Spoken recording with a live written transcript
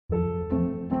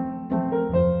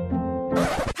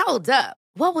Hold up.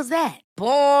 What was that?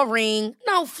 Boring.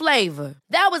 No flavor.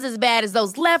 That was as bad as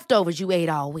those leftovers you ate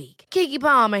all week. Keke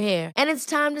Palmer here, and it's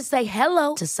time to say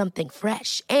hello to something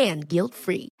fresh and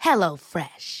guilt-free. Hello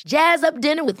Fresh. Jazz up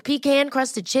dinner with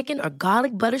pecan-crusted chicken or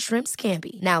garlic butter shrimp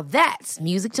scampi. Now that's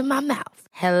music to my mouth.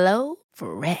 Hello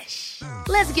Fresh.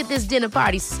 Let's get this dinner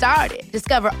party started.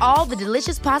 Discover all the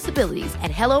delicious possibilities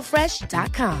at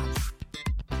hellofresh.com.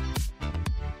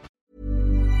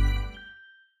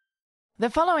 The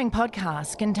following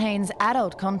podcast contains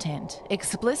adult content,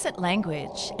 explicit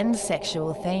language, and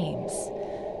sexual themes.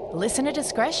 Listener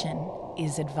discretion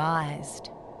is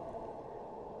advised.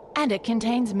 And it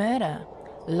contains murder.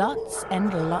 Lots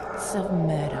and lots of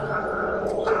murder.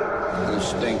 You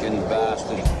stinking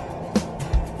bastard.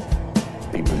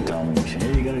 People tell me,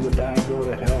 hey, you gotta go die and go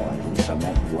to hell. At least I'm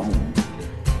not alone.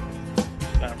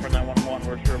 For 911,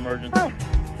 where's your emergency? Oh,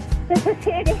 this is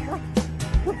Sandy.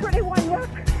 For 31 Rook.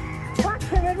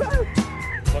 Plymouth Road.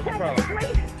 What's the problem?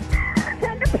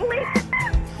 Send the police.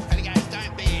 And he goes,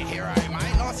 don't be a hero,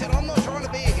 mate. And I said, I'm not trying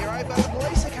to be a hero, but the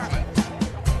police are coming.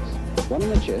 One in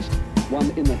the chest, one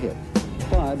in the hip.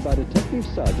 Fired by Detective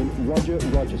Sergeant Roger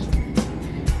Rogerson.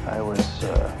 I was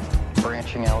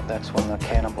branching out. That's when the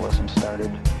cannibalism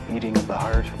started, eating of the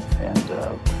heart and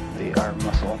the arm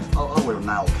muscle. I would have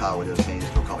nailed Carl with his hands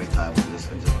to a coffee table and just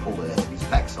pulled it out of his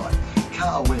backside.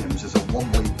 Carl Williams is a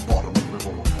wobbly bottom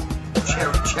little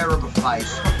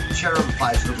cherub-faced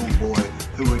little boy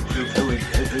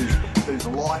whose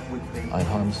life would be. I'd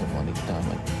harm someone each time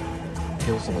I'd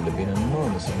kill someone. There'd be an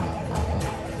enormous amount,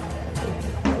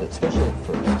 especially at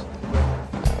first,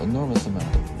 enormous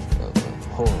amount of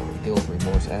horror, guilt,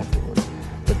 remorse afterwards.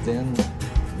 But then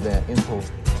that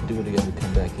impulse to do it again would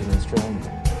come back even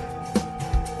stronger.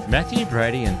 Matthew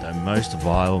Brady and the most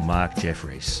vile Mark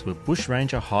Jeffries were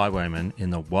bushranger highwaymen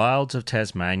in the wilds of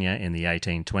Tasmania in the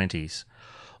 1820s.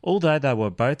 Although they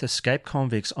were both escaped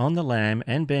convicts on the lam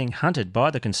and being hunted by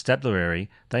the constabulary,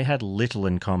 they had little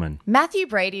in common. Matthew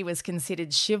Brady was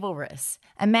considered chivalrous,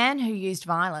 a man who used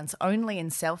violence only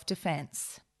in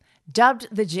self-defence. Dubbed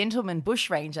the gentleman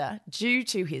bushranger due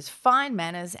to his fine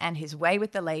manners and his way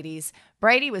with the ladies,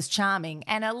 Brady was charming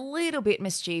and a little bit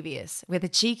mischievous, with a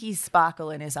cheeky sparkle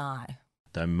in his eye.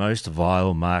 The most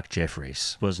vile Mark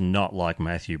Jeffries was not like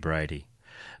Matthew Brady.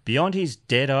 Beyond his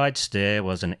dead-eyed stare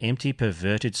was an empty,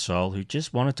 perverted soul who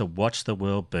just wanted to watch the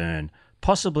world burn,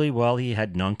 possibly while he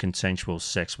had non-consensual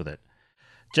sex with it.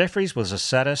 Jeffries was a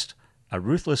sadist, a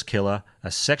ruthless killer, a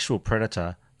sexual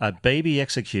predator, a baby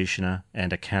executioner,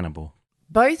 and a cannibal.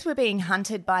 Both were being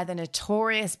hunted by the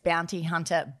notorious bounty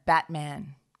hunter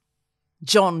Batman.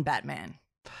 John Batman.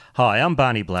 Hi, I'm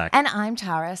Barney Black. And I'm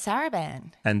Tara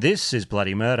Saraban. And this is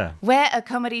Bloody Murder. We're a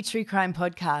comedy true crime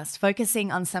podcast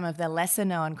focusing on some of the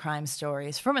lesser-known crime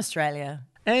stories from Australia.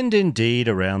 And indeed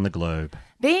around the globe.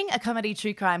 Being a comedy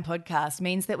true crime podcast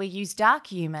means that we use dark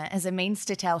humour as a means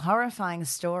to tell horrifying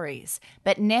stories,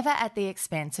 but never at the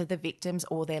expense of the victims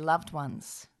or their loved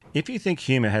ones. If you think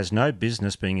humour has no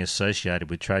business being associated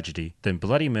with tragedy, then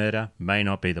Bloody Murder may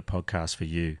not be the podcast for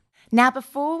you. Now,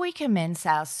 before we commence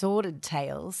our sordid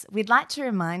tales, we'd like to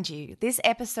remind you this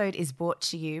episode is brought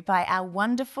to you by our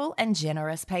wonderful and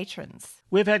generous patrons.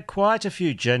 We've had quite a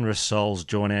few generous souls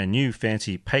join our new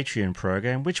fancy Patreon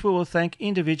program, which we will thank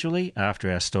individually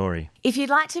after our story. If you'd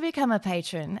like to become a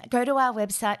patron, go to our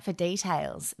website for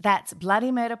details. That's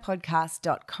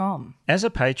bloodymurderpodcast.com. As a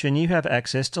patron, you have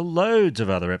access to loads of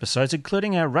other episodes,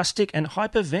 including our rustic and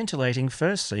hyperventilating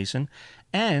first season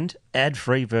and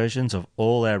ad-free versions of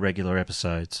all our regular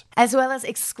episodes. As well as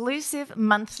exclusive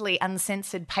monthly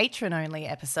uncensored patron-only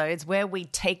episodes where we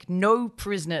take no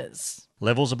prisoners.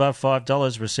 Levels above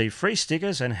 $5 receive free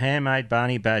stickers and handmade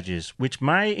Barney badges, which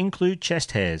may include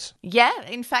chest hairs. Yeah,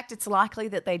 in fact, it's likely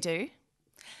that they do.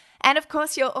 And of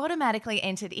course, you're automatically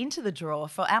entered into the draw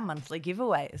for our monthly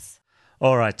giveaways.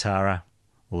 All right, Tara,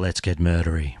 let's get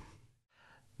murdery.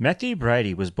 Matthew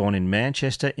Brady was born in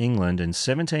Manchester, England in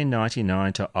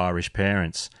 1799 to Irish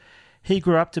parents. He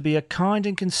grew up to be a kind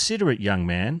and considerate young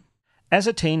man. As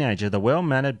a teenager, the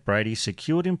well-mannered Brady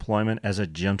secured employment as a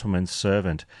gentleman's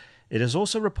servant. It is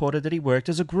also reported that he worked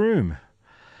as a groom.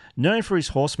 Known for his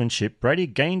horsemanship, Brady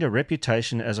gained a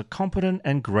reputation as a competent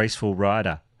and graceful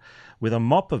rider. With a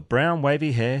mop of brown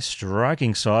wavy hair,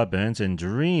 striking sideburns and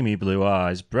dreamy blue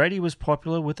eyes, Brady was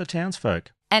popular with the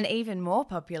townsfolk. And even more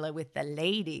popular with the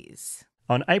ladies.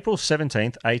 On April 17,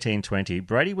 1820,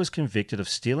 Brady was convicted of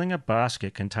stealing a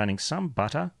basket containing some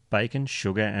butter, bacon,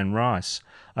 sugar and rice,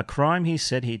 a crime he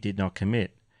said he did not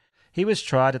commit. He was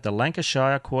tried at the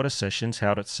Lancashire Quarter Sessions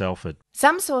held at Salford.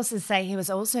 Some sources say he was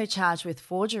also charged with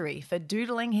forgery for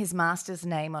doodling his master's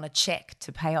name on a cheque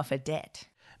to pay off a debt.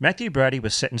 Matthew Brady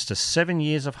was sentenced to 7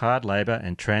 years of hard labour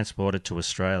and transported to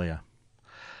Australia.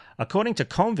 According to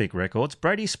convict records,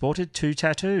 Brady sported 2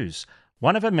 tattoos,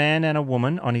 one of a man and a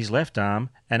woman on his left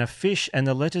arm and a fish and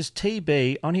the letters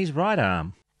TB on his right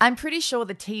arm. I'm pretty sure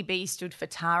the TB stood for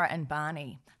Tara and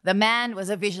Barney. The man was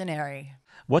a visionary.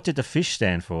 What did the fish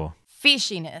stand for?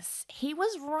 Fishiness. He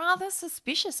was rather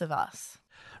suspicious of us.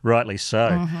 Rightly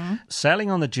so. Sailing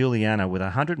on the Juliana with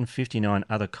 159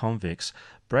 other convicts,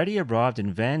 Brady arrived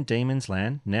in Van Diemen's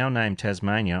Land, now named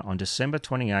Tasmania, on December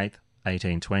 28,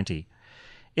 1820.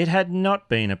 It had not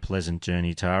been a pleasant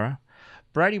journey, Tara.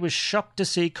 Brady was shocked to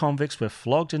see convicts were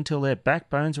flogged until their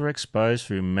backbones were exposed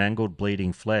through mangled,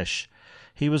 bleeding flesh.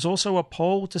 He was also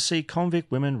appalled to see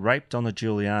convict women raped on the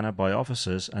Juliana by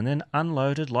officers and then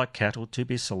unloaded like cattle to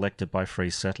be selected by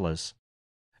free settlers.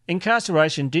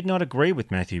 Incarceration did not agree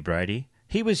with Matthew Brady.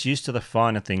 He was used to the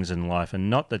finer things in life and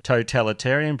not the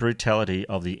totalitarian brutality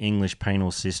of the English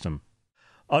penal system.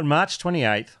 On March 28,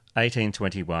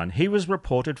 1821, he was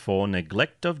reported for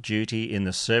neglect of duty in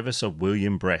the service of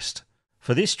William Brest.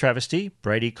 For this travesty,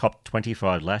 Brady copped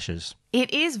 25 lashes.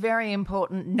 It is very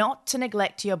important not to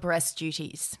neglect your breast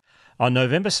duties. On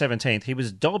November 17th, he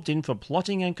was dobbed in for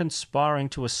plotting and conspiring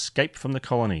to escape from the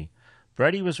colony.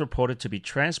 Brady was reported to be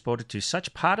transported to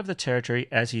such part of the territory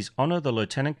as His Honour the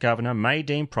Lieutenant Governor may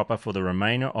deem proper for the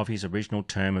remainder of his original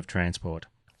term of transport.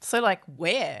 So, like,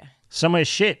 where? Somewhere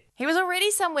shit. He was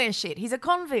already somewhere shit. He's a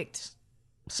convict.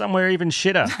 Somewhere even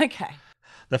shitter. Okay.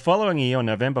 The following year, on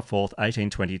November 4th,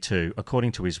 1822,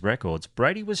 according to his records,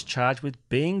 Brady was charged with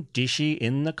being dishy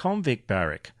in the convict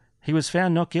barrack. He was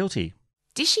found not guilty.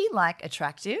 Dishy like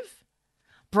attractive?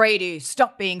 Brady,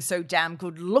 stop being so damn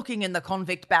good looking in the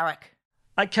convict barrack.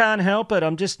 I can't help it.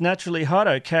 I'm just naturally hot,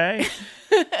 okay?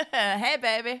 Hey,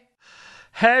 baby.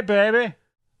 Hey, baby.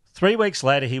 3 weeks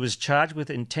later, he was charged with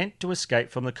intent to escape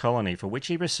from the colony, for which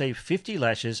he received 50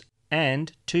 lashes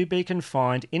and to be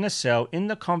confined in a cell in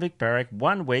the convict barrack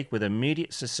 1 week with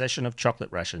immediate cessation of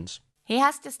chocolate rations. He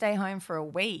has to stay home for a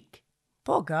week.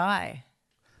 Poor guy.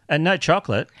 And no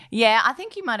chocolate? Yeah, I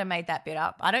think you might have made that bit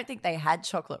up. I don't think they had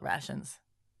chocolate rations.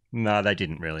 No, they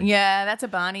didn't really. Yeah, that's a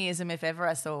Barneyism if ever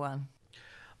I saw one.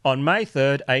 On May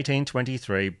 3rd,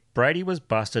 1823, Brady was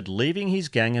busted leaving his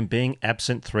gang and being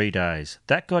absent 3 days.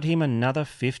 That got him another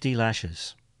 50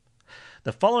 lashes.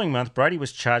 The following month, Brady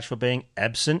was charged for being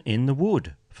absent in the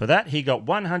wood. For that, he got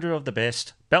 100 of the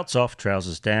best, belts off,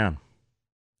 trousers down.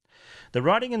 The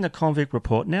writing in the convict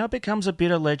report now becomes a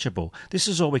bit illegible. This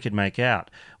is all we could make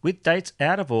out. With dates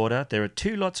out of order, there are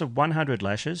 2 lots of 100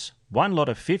 lashes, 1 lot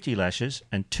of 50 lashes,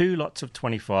 and 2 lots of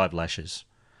 25 lashes.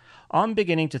 I'm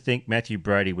beginning to think Matthew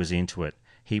Brady was into it.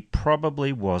 He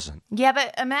probably wasn't. Yeah,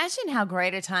 but imagine how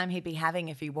great a time he'd be having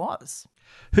if he was.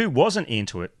 Who wasn't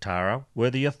into it, Tara, were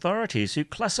the authorities who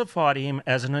classified him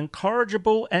as an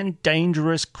incorrigible and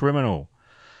dangerous criminal.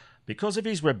 Because of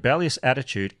his rebellious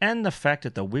attitude and the fact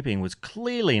that the whipping was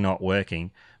clearly not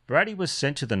working, Brady was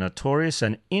sent to the notorious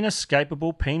and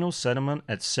inescapable penal settlement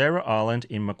at Sarah Island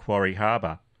in Macquarie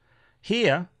Harbour.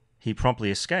 Here, he promptly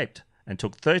escaped and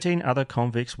took 13 other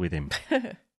convicts with him.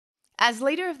 As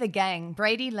leader of the gang,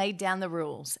 Brady laid down the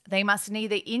rules. They must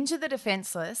neither injure the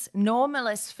defenceless nor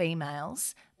molest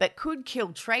females, but could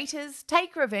kill traitors,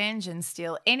 take revenge and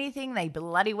steal anything they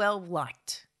bloody well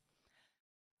liked.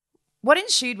 What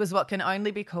ensued was what can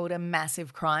only be called a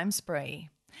massive crime spree.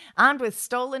 Armed with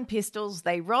stolen pistols,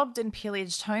 they robbed and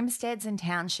pillaged homesteads and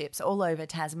townships all over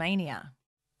Tasmania.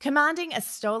 Commanding a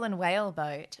stolen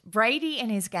whaleboat, Brady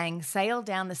and his gang sailed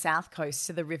down the south coast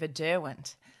to the River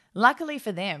Derwent. Luckily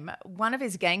for them, one of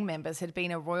his gang members had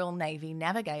been a Royal Navy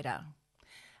navigator.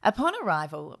 Upon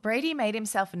arrival, Brady made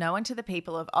himself known to the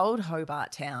people of Old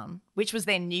Hobart Town, which was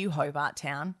their new Hobart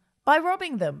Town, by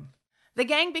robbing them. The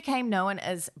gang became known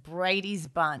as Brady's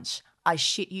Bunch, I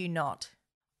shit you not.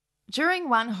 During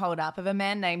one hold-up of a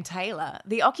man named Taylor,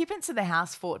 the occupants of the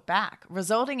house fought back,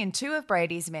 resulting in 2 of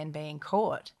Brady's men being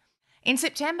caught. In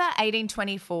September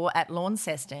 1824 at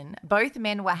Launceston, both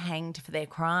men were hanged for their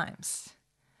crimes.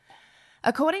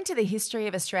 According to the History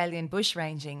of Australian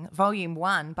Bushranging, Volume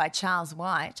 1 by Charles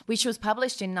White, which was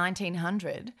published in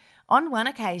 1900, on one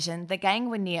occasion the gang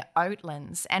were near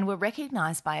Oatlands and were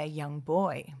recognised by a young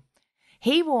boy.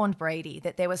 He warned Brady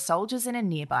that there were soldiers in a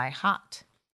nearby hut.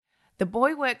 The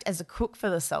boy worked as a cook for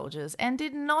the soldiers and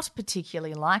did not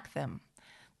particularly like them.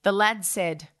 The lad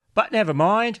said, "But never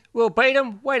mind, we'll beat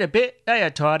 'em. Wait a bit, they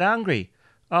are tired hungry.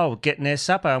 Oh, getting their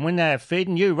supper, and when they are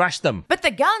feeding you, rush them." "But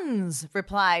the guns,"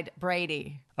 replied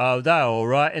Brady. "Oh, they're all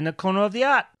right in the corner of the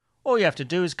hut. All you have to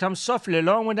do is come softly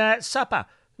along when they're at supper.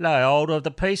 Lay hold of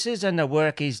the pieces and the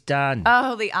work is done."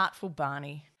 Oh, the artful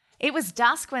Barney. It was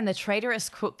dusk when the traitorous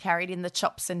cook carried in the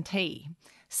chops and tea.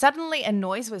 Suddenly a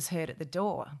noise was heard at the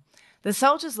door. The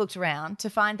soldiers looked round to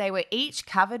find they were each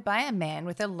covered by a man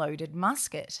with a loaded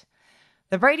musket.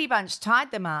 The Brady Bunch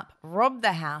tied them up, robbed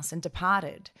the house and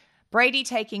departed, Brady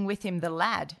taking with him the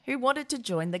lad who wanted to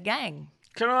join the gang.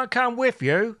 Can I come with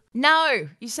you? No,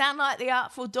 you sound like the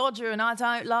Artful Dodger and I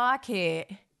don't like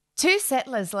it. 2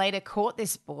 settlers later caught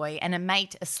this boy and a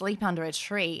mate asleep under a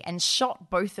tree and shot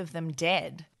both of them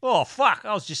dead. Oh, fuck,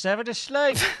 I was just having a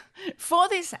sleep. For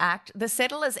this act, the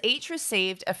settlers each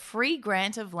received a free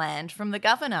grant of land from the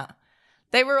governor.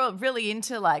 They were all really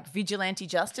into, vigilante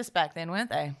justice back then, weren't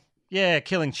they? Yeah,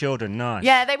 killing children, nice.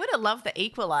 Yeah, they would have loved the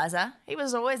Equalizer. He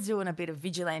was always doing a bit of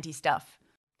vigilante stuff.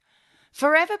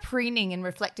 Forever preening in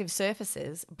reflective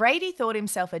surfaces, Brady thought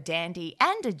himself a dandy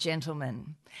and a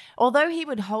gentleman. Although he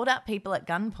would hold up people at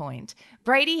gunpoint,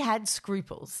 Brady had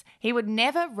scruples. He would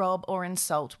never rob or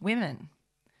insult women.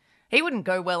 He wouldn't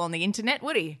go well on the internet,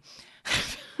 would he?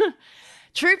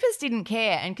 Troopers didn't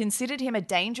care and considered him a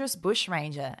dangerous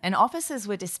bushranger, and officers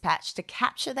were dispatched to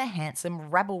capture the handsome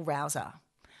rabble-rouser.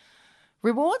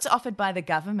 Rewards offered by the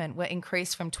government were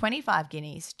increased from 25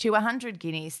 guineas to 100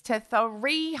 guineas to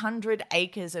 300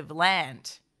 acres of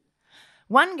land.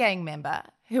 One gang member,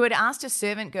 who had asked a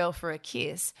servant girl for a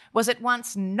kiss, was at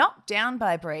once knocked down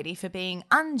by Brady for being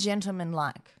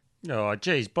ungentlemanlike. Oh,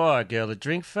 geez, buy a girl a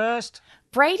drink first.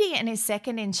 Brady and his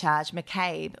second in charge,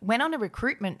 McCabe, went on a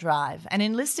recruitment drive and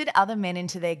enlisted other men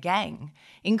into their gang,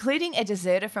 including a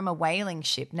deserter from a whaling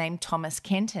ship named Thomas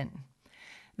Kenton.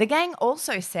 The gang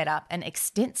also set up an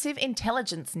extensive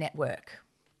intelligence network.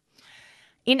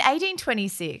 In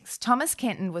 1826, Thomas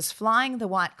Kenton was flying the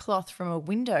white cloth from a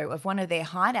window of one of their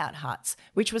hideout huts,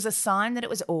 which was a sign that it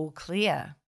was all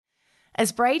clear.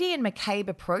 As Brady and McCabe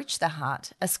approached the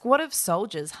hut, a squad of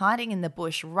soldiers hiding in the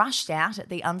bush rushed out at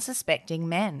the unsuspecting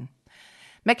men.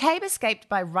 McCabe escaped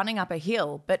by running up a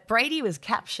hill, but Brady was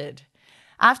captured.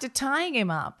 After tying him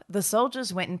up, the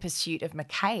soldiers went in pursuit of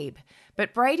McCabe,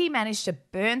 but Brady managed to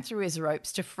burn through his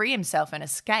ropes to free himself and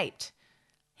escaped.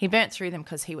 He burnt through them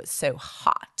because he was so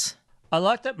hot. I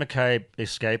like that McCabe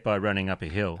escaped by running up a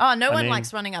hill. Oh, no one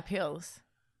likes running up hills.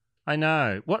 I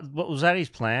know. What was that his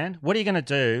plan? What are you going to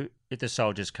do if the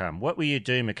soldiers come? What will you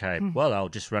do, McCabe? Well, I'll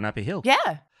just run up a hill.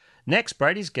 Yeah. Next,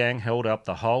 Brady's gang held up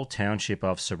the whole township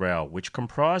of Sorrel, which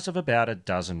comprised of about a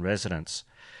dozen residents.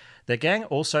 The gang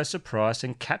also surprised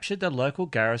and captured the local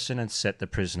garrison and set the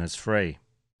prisoners free.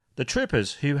 The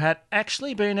troopers, who had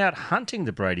actually been out hunting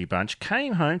the Brady Bunch,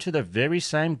 came home to the very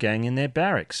same gang in their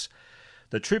barracks.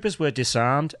 The troopers were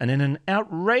disarmed and, in an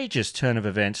outrageous turn of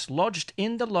events, lodged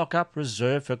in the lockup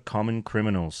reserved for common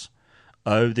criminals.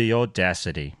 Oh, the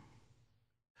audacity.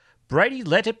 Brady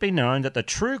let it be known that the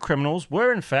true criminals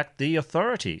were in fact the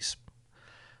authorities.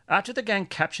 After the gang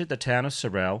captured the town of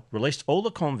Sorrel, released all the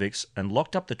convicts and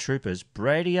locked up the troopers,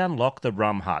 Brady unlocked the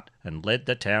rum hut and led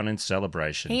the town in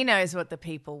celebration. He knows what the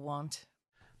people want.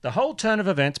 The whole turn of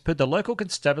events put the local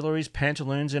constabulary's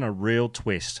pantaloons in a real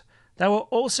twist. They were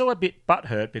also a bit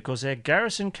butthurt because their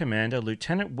garrison commander,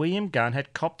 Lieutenant William Gunn,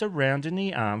 had copped a round in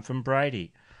the arm from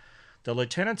Brady. The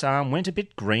lieutenant's arm went a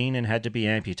bit green and had to be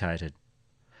amputated.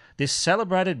 This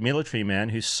celebrated military man,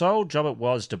 whose sole job it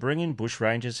was to bring in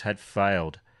bushrangers, had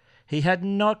failed. He had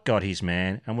not got his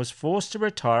man and was forced to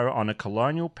retire on a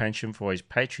colonial pension for his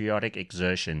patriotic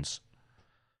exertions.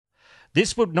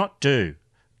 This would not do.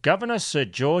 Governor Sir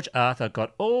George Arthur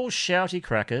got all shouty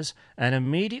crackers and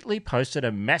immediately posted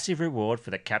a massive reward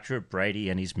for the capture of Brady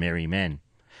and his merry men.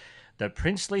 The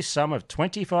princely sum of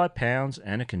 £25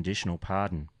 and a conditional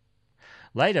pardon.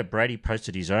 Later, Brady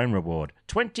posted his own reward,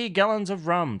 20 gallons of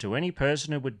rum to any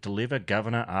person who would deliver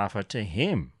Governor Arthur to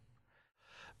him.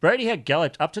 Brady had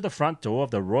galloped up to the front door of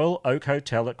the Royal Oak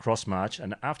Hotel at Crossmarch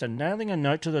and, after nailing a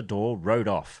note to the door, rode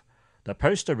off. The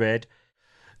poster read,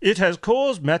 "It has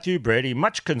caused Matthew Brady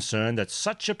much concern that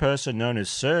such a person known as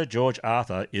Sir George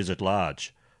Arthur is at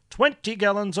large. 20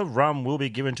 gallons of rum will be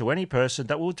given to any person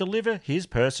that will deliver his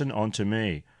person unto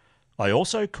me. I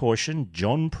also caution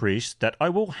John Priest that I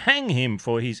will hang him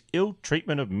for his ill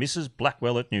treatment of Mrs.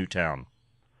 Blackwell at Newtown."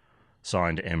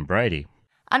 Signed, M. Brady.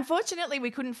 Unfortunately,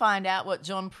 we couldn't find out what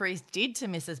John Priest did to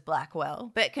Mrs.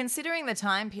 Blackwell, but considering the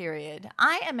time period,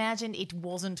 I imagined it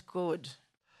wasn't good.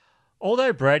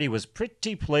 Although Brady was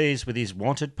pretty pleased with his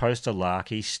wanted poster lark,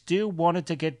 he still wanted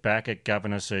to get back at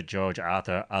Governor Sir George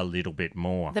Arthur a little bit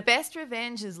more. The best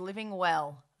revenge is living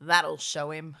well. That'll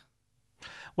show him.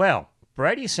 Well,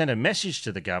 Brady sent a message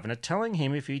to the governor telling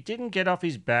him if he didn't get off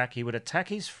his back, he would attack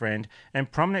his friend and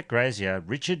prominent grazier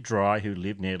Richard Dry, who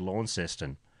lived near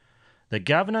Launceston. The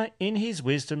governor, in his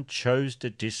wisdom, chose to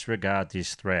disregard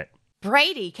this threat.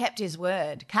 Brady kept his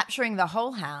word, capturing the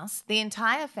whole house, the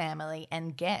entire family,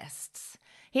 and guests.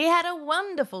 He had a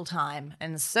wonderful time,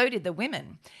 and so did the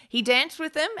women. He danced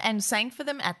with them and sang for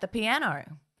them at the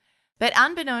piano. But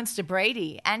unbeknownst to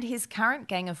Brady and his current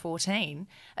gang of 14,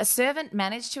 a servant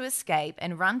managed to escape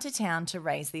and run to town to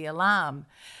raise the alarm.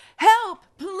 "Help!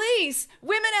 Police!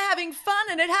 Women are having fun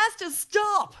and it has to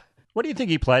stop!" What do you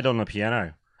think he played on the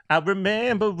piano? I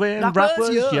remember when Rock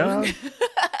was young.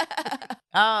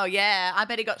 Oh, yeah. I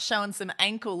bet he got shown some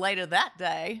ankle later that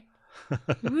day.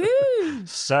 Woo!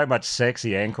 So much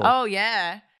sexy ankle. Oh,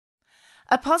 yeah.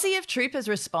 A posse of troopers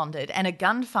responded and a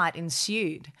gunfight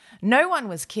ensued. No one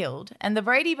was killed, and the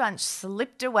Brady Bunch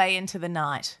slipped away into the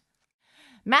night.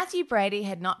 Matthew Brady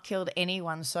had not killed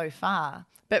anyone so far,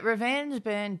 but revenge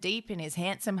burned deep in his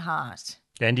handsome heart.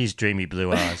 And his dreamy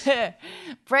blue eyes.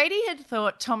 Brady had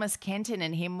thought Thomas Kenton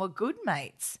and him were good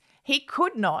mates. He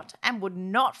could not and would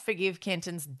not forgive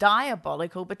Kenton's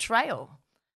diabolical betrayal.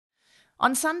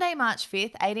 On Sunday, March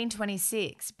 5th,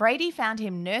 1826, Brady found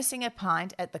him nursing a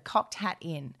pint at the Cocked Hat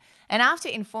Inn, and after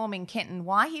informing Kenton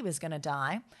why he was going to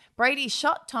die, Brady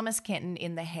shot Thomas Kenton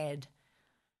in the head.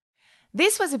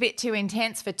 This was a bit too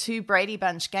intense for two Brady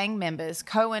Bunch gang members,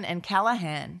 Cohen and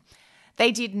Callahan.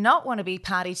 They did not want to be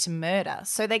party to murder,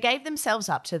 so they gave themselves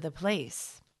up to the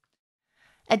police.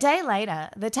 A day later,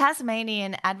 the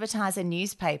Tasmanian Advertiser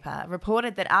newspaper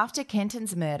reported that after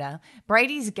Kenton's murder,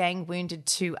 Brady's gang wounded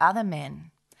 2 other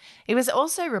men. It was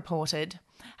also reported,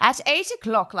 "At 8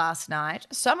 o'clock last night,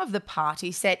 some of the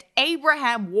party set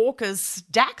Abraham Walker's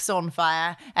stacks on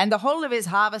fire and the whole of his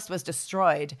harvest was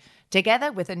destroyed,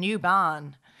 together with a new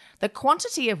barn. The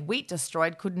quantity of wheat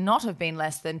destroyed could not have been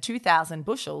less than 2,000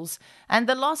 bushels, and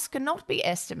the loss cannot be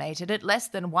estimated at less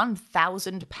than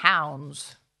 1,000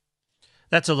 pounds.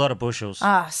 That's a lot of bushels.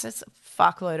 So it's a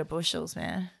fuckload of bushels,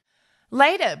 man.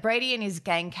 Later, Brady and his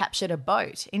gang captured a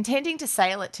boat, intending to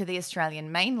sail it to the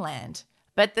Australian mainland.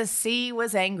 But the sea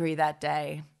was angry that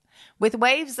day. With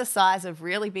waves the size of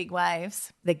really big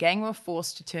waves, the gang were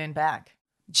forced to turn back.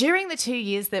 During the 2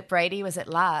 years that Brady was at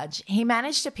large, he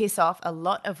managed to piss off a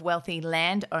lot of wealthy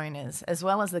landowners as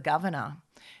well as the governor.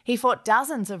 He fought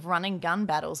dozens of running gun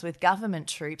battles with government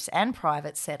troops and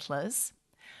private settlers.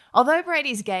 Although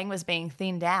Brady's gang was being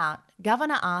thinned out,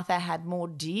 Governor Arthur had more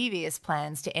devious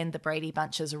plans to end the Brady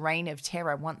Bunch's reign of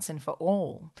terror once and for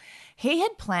all. He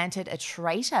had planted a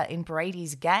traitor in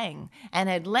Brady's gang and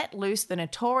had let loose the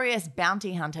notorious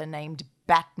bounty hunter named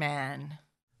Batman.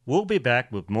 We'll be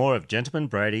back with more of Gentleman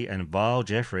Brady and Vile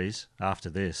Jeffries after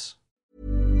this.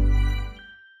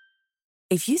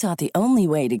 If you thought the only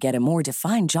way to get a more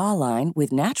defined jawline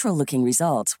with natural-looking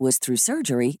results was through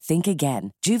surgery, think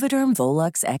again. Juvederm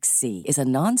Volux XC is a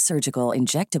non-surgical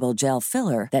injectable gel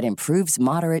filler that improves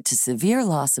moderate to severe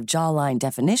loss of jawline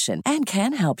definition and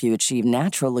can help you achieve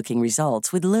natural-looking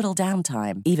results with little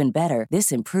downtime. Even better,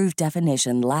 this improved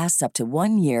definition lasts up to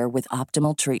 1 year with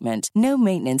optimal treatment. No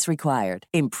maintenance required.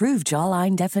 Improve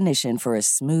jawline definition for a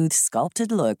smooth,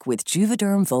 sculpted look with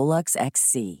Juvederm Volux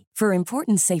XC. For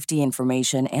important safety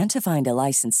information and to find a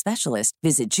licensed specialist,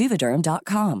 visit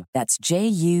Juvederm.com. That's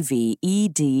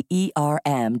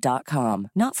Juvederm.com.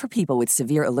 Not for people with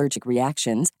severe allergic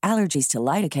reactions, allergies to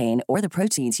lidocaine, or the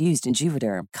proteins used in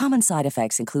Juvederm. Common side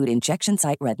effects include injection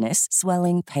site redness,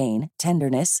 swelling, pain,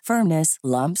 tenderness, firmness,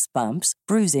 lumps, bumps,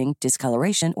 bruising,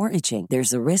 discoloration, or itching.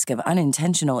 There's a risk of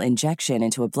unintentional injection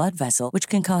into a blood vessel, which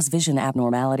can cause vision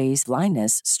abnormalities,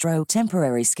 blindness, stroke,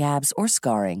 temporary scabs, or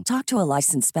scarring. Talk to a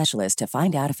licensed specialist to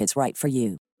find out if it's right for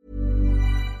you.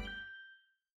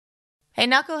 Hey,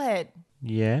 Knucklehead.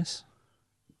 Yes?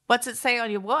 What's it say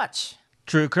on your watch?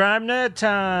 True Crime Nerd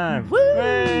Time! Woo!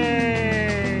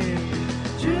 Hey!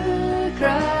 True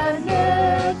Crime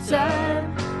Nerd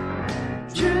Time.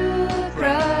 True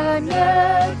Crime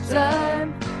Nerd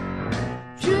Time.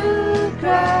 True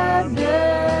Crime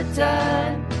Nerd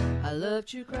Time. I love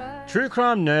True Crime. True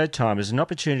Crime Nerd Time is an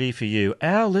opportunity for you,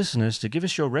 our listeners, to give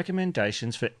us your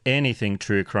recommendations for anything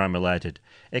true crime related.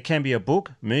 It can be a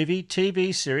book, movie,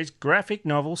 TV series, graphic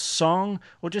novel, song,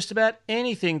 or just about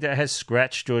anything that has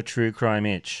scratched your true crime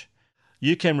itch.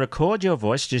 You can record your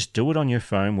voice, just do it on your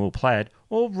phone, we'll play it,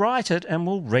 or write it and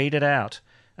we'll read it out.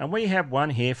 And we have one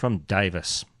here from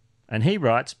Davis. And he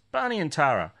writes, Barney and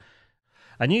Tara,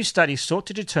 a new study sought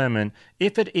to determine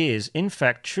if it is, in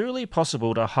fact, truly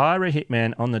possible to hire a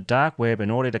hitman on the dark web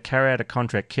in order to carry out a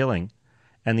contract killing.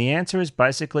 And the answer is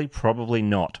basically probably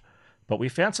not. but we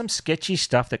found some sketchy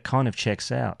stuff that kind of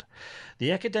checks out.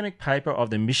 The academic paper of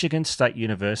the Michigan State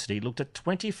University looked at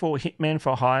 24 hitmen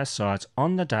for hire sites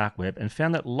on the dark web and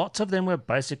found that lots of them were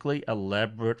basically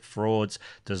elaborate frauds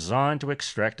designed to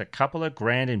extract a couple of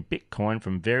grand in Bitcoin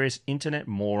from various internet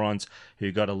morons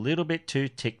who got a little bit too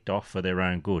ticked off for their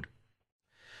own good.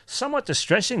 Somewhat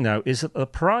distressing, though, is that the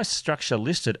price structure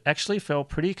listed actually fell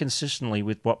pretty consistently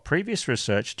with what previous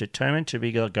research determined to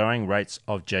be the going rates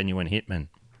of genuine hitmen.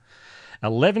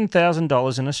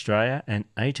 $11,000 in Australia and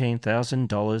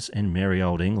 $18,000 in merry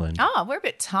old England. Oh, we're a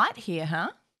bit tight here, huh?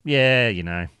 Yeah, you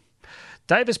know.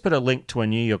 Dave has put a link to a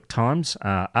New York Times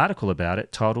article about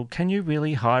it titled, "Can You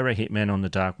Really Hire a Hitman on the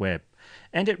Dark Web?"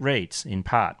 And it reads, in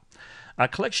part, "A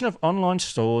collection of online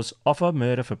stores offer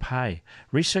murder for pay.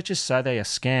 Researchers say they are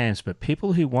scams, but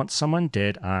people who want someone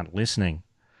dead aren't listening.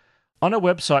 On a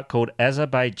website called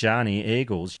Azerbaijani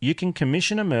Eagles, you can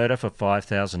commission a murder for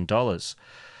 $5,000.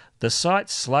 The site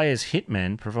Slayer's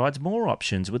Hitman provides more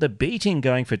options, with a beating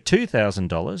going for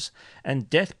 $2,000 and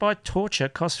death by torture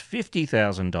costs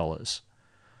 $50,000.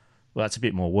 Well, that's a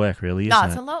bit more work, really, isn't it? No,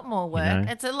 it's a lot more work. You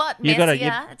know? It's a lot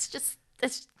messier.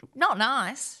 It's not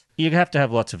nice. You have to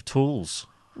have lots of tools.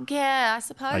 Yeah, I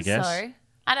suppose guess. so.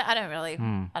 I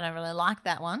don't really like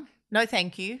that one. No,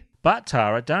 thank you. But,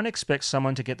 Tara, don't expect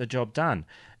someone to get the job done.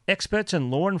 Experts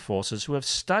and law enforcers who have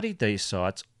studied these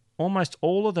sites, almost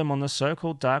all of them on the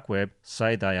so-called dark web,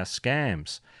 say they are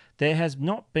scams. There has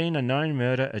not been a known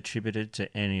murder attributed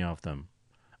to any of them.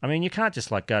 I mean, you can't just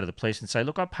go to the police and say,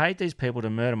 look, I paid these people to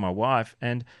murder my wife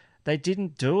and they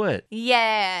didn't do it.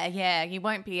 Yeah. You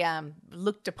won't be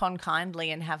looked upon kindly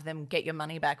and have them get your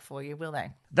money back for you, will they?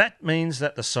 That means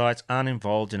that the sites aren't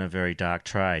involved in a very dark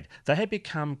trade. They have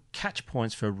become catch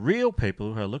points for real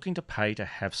people who are looking to pay to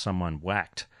have someone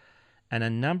whacked. And a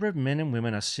number of men and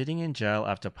women are sitting in jail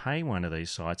after paying one of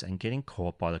these sites and getting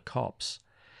caught by the cops.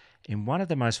 In one of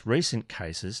the most recent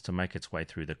cases to make its way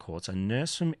through the courts, a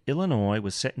nurse from Illinois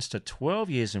was sentenced to 12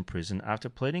 years in prison after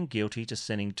pleading guilty to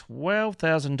sending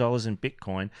 $12,000 in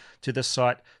Bitcoin to the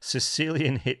site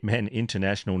Sicilian Hitmen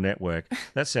International Network.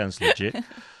 That sounds legit.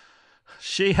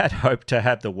 She had hoped to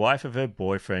have the wife of her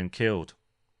boyfriend killed.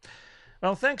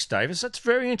 Well, thanks, Davis. That's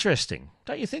very interesting.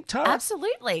 Don't you think, Tara?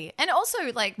 Absolutely. And also,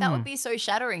 that would be so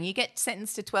shattering. You get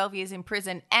sentenced to 12 years in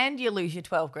prison and you lose your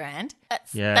 12 grand.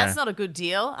 That's not a good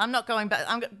deal. I'm not going back.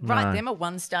 I'm going to write them a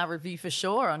 1-star review for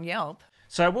sure on Yelp.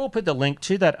 So we'll put the link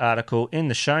to that article in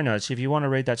the show notes if you want to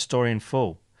read that story in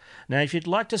full. Now, if you'd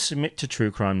like to submit to True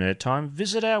Crime Nerd Time,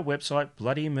 visit our website,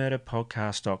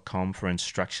 bloodymurderpodcast.com, for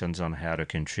instructions on how to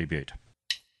contribute.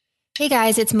 Hey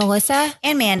guys, it's Melissa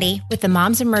and Mandy with the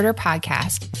Moms and Murder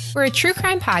Podcast. We're a true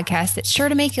crime podcast that's sure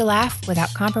to make you laugh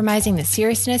without compromising the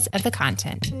seriousness of the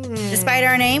content. Despite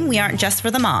our name, we aren't just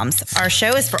for the moms. Our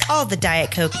show is for all the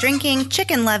Diet Coke drinking,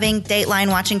 chicken loving, Dateline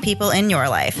watching people in your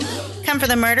life. Come for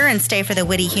the murder and stay for the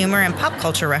witty humor and pop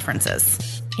culture references.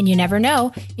 And you never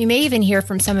know, you may even hear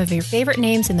from some of your favorite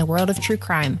names in the world of true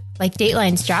crime, like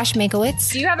Dateline's Josh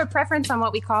Mankiewicz. Do you have a preference on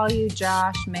what we call you?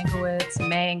 Josh, Mankiewicz,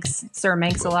 Manx, Sir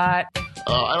Manx-a-Lot?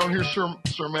 I don't hear Sir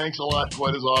Manx-a-Lot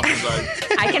quite as often as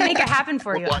I can make it happen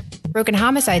for you. Broken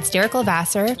Homicide's Derek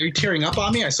Levasseur. Are you tearing up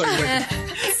on me? I saw you.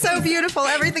 So beautiful,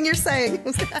 everything you're saying.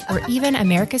 Or even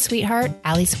America's sweetheart,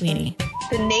 Allie Sweeney.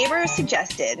 The neighbor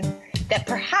suggested that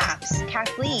perhaps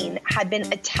Kathleen had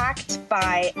been attacked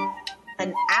by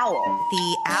an owl.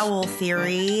 The owl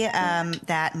theory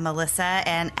that Melissa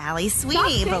and Allie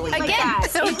Sweeney believe. Again,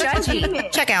 so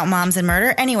judgy. Check out Moms and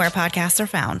Murder anywhere podcasts are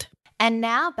found. And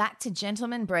now back to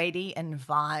Gentleman Brady and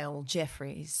Vile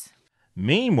Jeffries.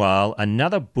 Meanwhile,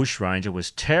 another bushranger was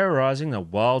terrorising the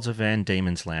wilds of Van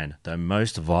Diemen's Land, the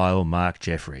most vile Mark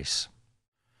Jeffries.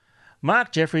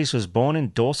 Mark Jeffries was born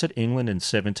in Dorset, England in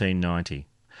 1790.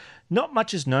 Not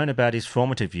much is known about his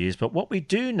formative years, but what we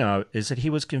do know is that he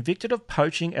was convicted of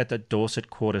poaching at the Dorset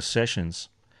Quarter Sessions.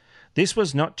 This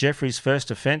was not Jeffrey's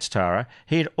first offence, Tara.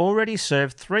 He had already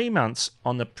served 3 months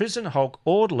on the prison hulk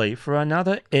orderly for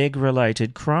another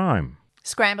egg-related crime.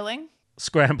 Scrambling.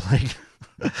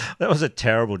 That was a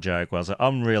terrible joke, was it?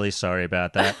 I'm really sorry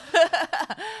about that.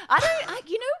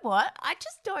 You know what? I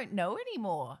just don't know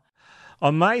anymore.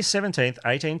 On May 17th,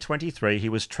 1823, he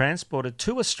was transported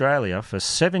to Australia for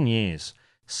 7 years.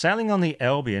 Sailing on the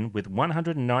Albion with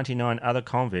 199 other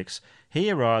convicts,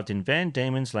 he arrived in Van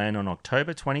Diemen's Land on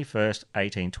October 21st,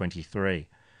 1823.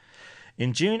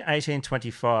 In June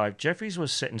 1825, Jeffries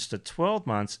was sentenced to 12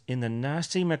 months in the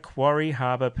nasty Macquarie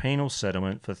Harbour penal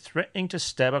settlement for threatening to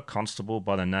stab a constable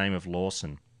by the name of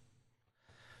Lawson.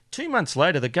 2 months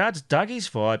later, the guards dug his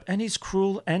vibe and his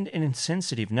cruel and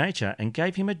insensitive nature and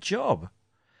gave him a job.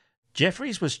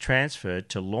 Jeffries was transferred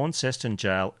to Launceston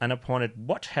Jail and appointed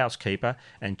watch housekeeper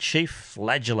and chief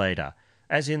flagellator,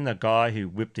 as in the guy who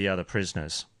whipped the other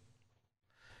prisoners.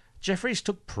 Jeffries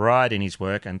took pride in his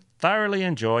work and thoroughly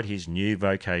enjoyed his new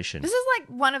vocation. This is like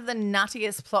one of the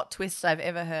nuttiest plot twists I've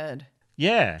ever heard.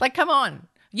 Yeah. Like, come on.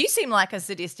 You seem like a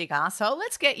sadistic asshole.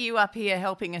 Let's get you up here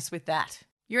helping us with that.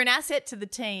 You're an asset to the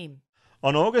team.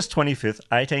 On August 25th,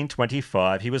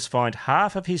 1825, he was fined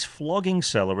half of his flogging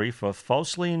salary for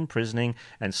falsely imprisoning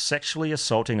and sexually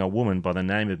assaulting a woman by the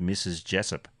name of Mrs.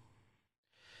 Jessup.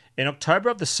 In October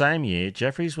of the same year,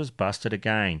 Jeffries was busted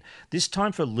again, this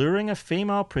time for luring a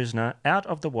female prisoner out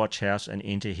of the watch house and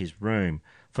into his room.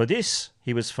 For this,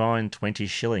 he was fined 20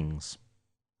 shillings.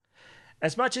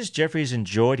 As much as Jeffries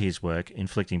enjoyed his work,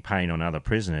 inflicting pain on other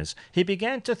prisoners, he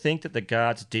began to think that the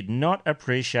guards did not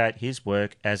appreciate his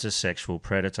work as a sexual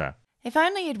predator. If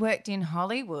only he'd worked in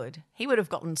Hollywood, he would have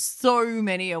gotten so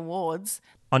many awards.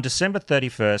 On December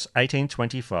 31st,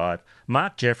 1825,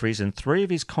 Mark Jeffries and 3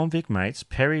 of his convict mates,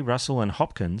 Perry, Russell and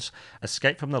Hopkins,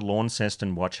 escaped from the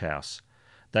Launceston watch house.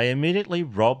 They immediately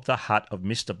robbed the hut of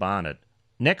Mr. Barnett.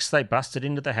 Next, they busted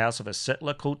into the house of a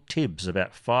settler called Tibbs,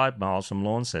 about 5 miles from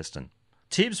Launceston.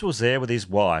 Tibbs was there with his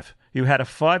wife, who had a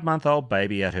 5-month-old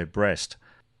baby at her breast.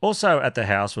 Also at the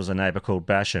house was a neighbour called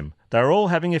Basham. They were all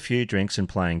having a few drinks and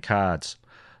playing cards.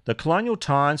 The Colonial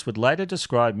Times would later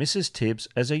describe Mrs. Tibbs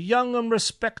as a young and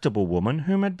respectable woman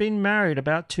whom had been married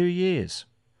about 2 years.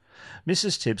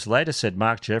 Mrs. Tibbs later said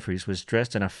Mark Jeffries was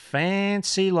dressed in a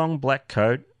fancy long black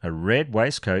coat, a red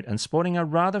waistcoat, and sporting a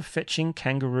rather fetching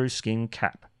kangaroo skin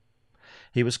cap.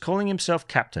 He was calling himself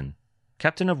Captain.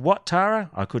 Captain of what, Tara?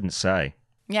 I couldn't say.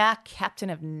 Yeah, captain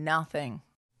of nothing.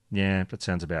 Yeah, that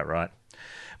sounds about right.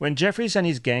 When Jeffries and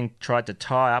his gang tried to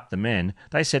tie up the men,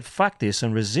 they said fuck this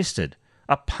and resisted.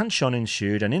 A punch-on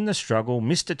ensued, and in the struggle,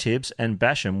 Mr. Tibbs and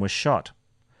Basham were shot.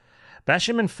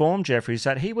 Basham informed Jeffries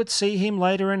that he would see him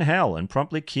later in hell and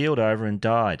promptly keeled over and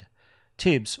died.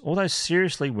 Tibbs, although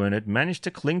seriously wounded, managed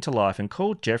to cling to life and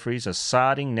called Jeffries a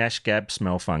sarding nashgab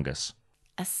smell fungus.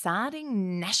 A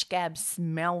sarding nashgab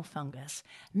smell fungus.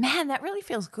 Man, that really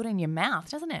feels good in your mouth,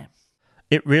 doesn't it?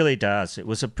 It really does. It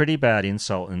was a pretty bad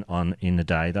insult in the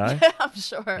day, though. I'm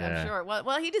sure.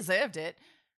 Well, he deserved it.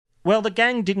 Well, the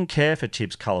gang didn't care for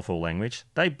Tibbs' colourful language.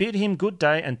 They bid him good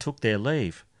day and took their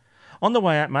leave. On the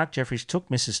way out, Mark Jeffries took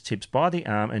Mrs. Tibbs by the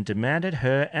arm and demanded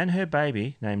her and her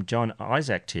baby, named John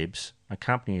Isaac Tibbs,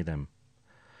 accompany them.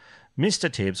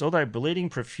 Mr. Tibbs, although bleeding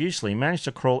profusely, managed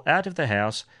to crawl out of the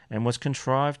house and was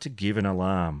contrived to give an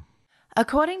alarm.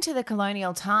 According to the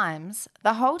Colonial Times,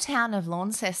 the whole town of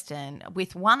Launceston,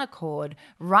 with one accord,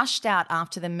 rushed out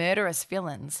after the murderous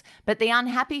villains, but the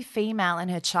unhappy female and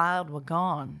her child were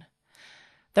gone.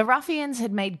 The ruffians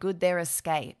had made good their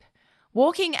escape.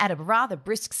 Walking at a rather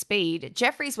brisk speed,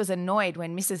 Jeffries was annoyed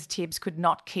when Mrs. Tibbs could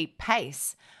not keep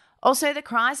pace. Also, the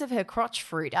cries of her crotch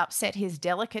fruit upset his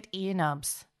delicate ear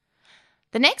nubs.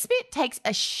 The next bit takes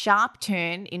a sharp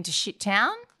turn into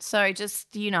Shittown, so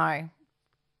just,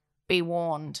 be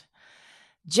warned.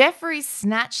 Jeffries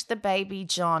snatched the baby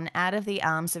John out of the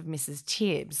arms of Mrs.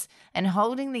 Tibbs and,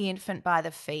 holding the infant by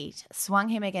the feet, swung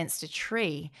him against a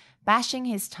tree, bashing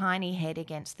his tiny head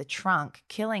against the trunk,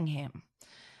 killing him.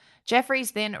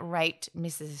 Jeffries then raped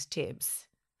Mrs. Tibbs.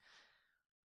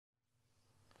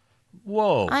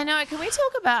 Whoa. I know. Can we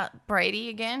talk about Brady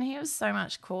again? He was so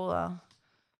much cooler.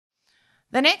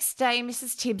 The next day,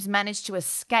 Mrs. Tibbs managed to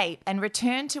escape and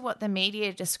return to what the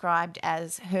media described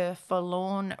as her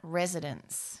forlorn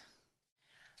residence.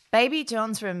 Baby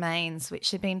John's remains,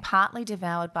 which had been partly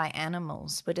devoured by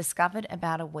animals, were discovered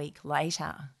about a week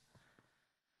later.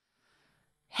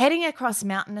 Heading across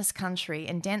mountainous country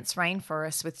and dense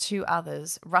rainforests with 2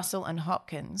 others, Russell and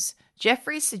Hopkins,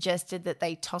 Jeffries suggested that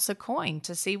they toss a coin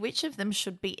to see which of them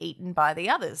should be eaten by the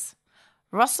others.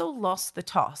 Russell lost the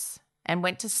toss and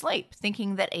went to sleep,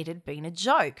 thinking that it had been a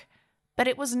joke. But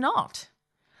it was not.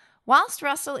 Whilst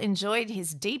Russell enjoyed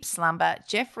his deep slumber,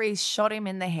 Jeffries shot him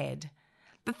in the head.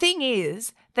 The thing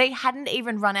is, they hadn't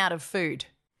even run out of food.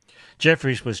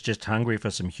 Jeffries was just hungry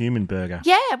for some human burger.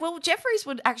 Yeah, well, Jeffries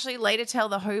would actually later tell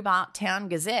the Hobart Town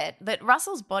Gazette that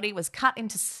Russell's body was cut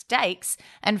into steaks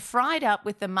and fried up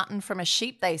with the mutton from a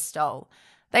sheep they stole.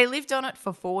 They lived on it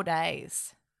for 4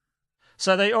 days.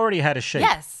 So they already had a sheep?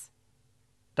 Yes.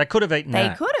 They could have eaten that.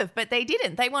 They could have, but they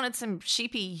didn't. They wanted some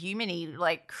sheepy, humany,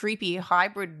 creepy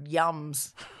hybrid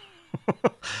yums.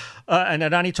 And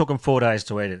it only took them 4 days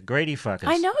to eat it. Greedy fuckers.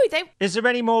 I know. Is there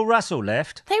any more Russell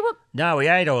left? They were. No, we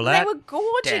ate all that. They were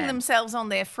gorging Damn. themselves on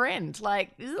their friend. So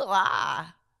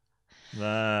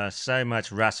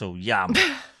much Russell, yum.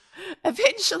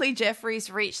 Eventually,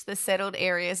 Jeffries reached the settled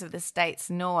areas of the state's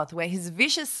north, where his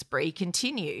vicious spree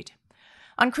continued.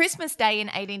 On Christmas Day in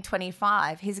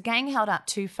 1825, his gang held up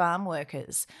 2 farm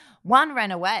workers. One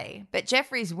ran away, but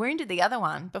Jeffries wounded the other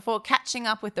one before catching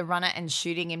up with the runner and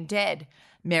shooting him dead.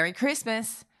 Merry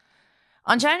Christmas!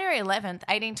 On January 11th,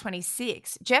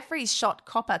 1826, Jeffries shot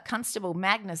copper Constable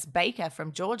Magnus Baker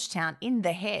from Georgetown in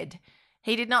the head.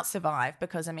 He did not survive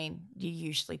because, you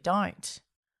usually don't.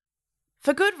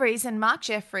 For good reason, Mark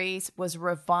Jeffries was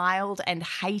reviled and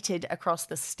hated across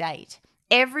the state.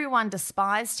 Everyone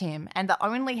despised him, and the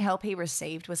only help he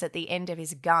received was at the end of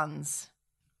his guns.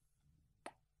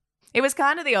 It was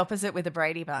kind of the opposite with the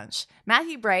Brady Bunch.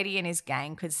 Matthew Brady and his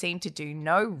gang could seem to do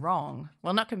no wrong.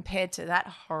 Well, not compared to that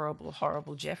horrible,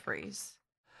 horrible Jeffries.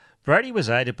 Brady was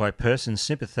aided by persons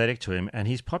sympathetic to him, and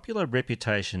his popular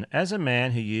reputation as a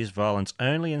man who used violence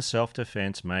only in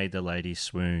self-defence made the ladies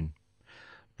swoon.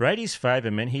 Brady's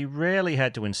favour meant he rarely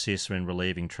had to insist when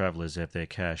relieving travellers of their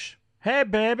cash. Hey,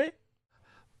 baby!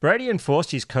 Brady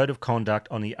enforced his code of conduct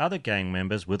on the other gang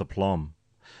members with aplomb.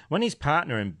 When his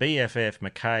partner and BFF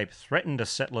McCabe threatened a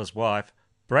settler's wife,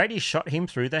 Brady shot him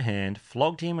through the hand,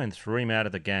 flogged him and threw him out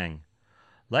of the gang.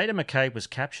 Later McCabe was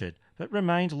captured, but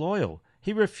remained loyal.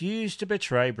 He refused to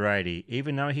betray Brady,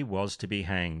 even though he was to be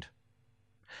hanged.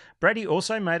 Brady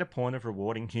also made a point of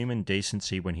rewarding human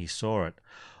decency when he saw it.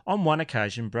 On one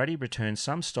occasion, Brady returned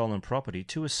some stolen property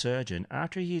to a surgeon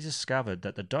after he discovered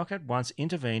that the doc had once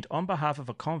intervened on behalf of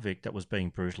a convict that was being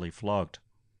brutally flogged.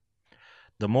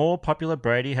 The more popular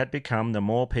Brady had become, the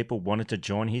more people wanted to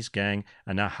join his gang,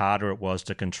 and the harder it was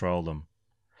to control them.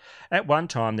 At one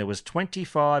time, there was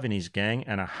 25 in his gang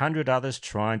and 100 others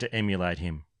trying to emulate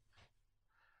him.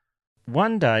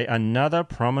 One day, another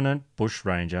prominent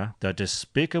bushranger, the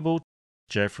despicable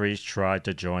Jeffries, tried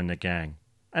to join the gang.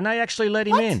 And they actually let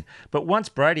him in. But once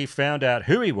Brady found out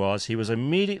who he was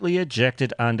immediately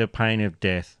ejected under pain of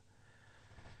death.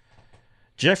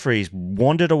 Jeffries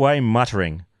wandered away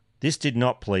muttering. This did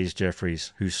not please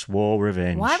Jeffries, who swore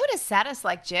revenge. Why would a sadist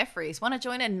like Jeffries want to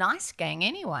join a nice gang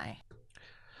anyway?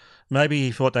 Maybe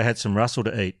he thought they had some rustle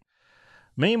to eat.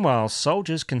 Meanwhile,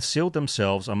 soldiers concealed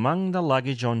themselves among the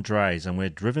luggage on drays and were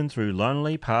driven through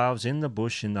lonely paths in the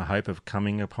bush in the hope of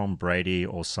coming upon Brady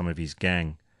or some of his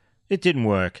gang. It didn't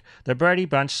work. The Brady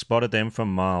Bunch spotted them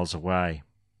from miles away.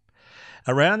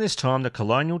 Around this time, the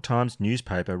Colonial Times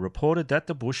newspaper reported that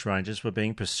the bushrangers were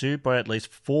being pursued by at least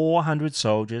 400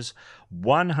 soldiers,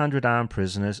 100 armed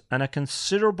prisoners, and a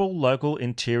considerable local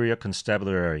interior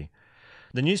constabulary.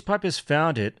 The newspapers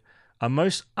found it a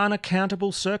most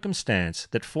unaccountable circumstance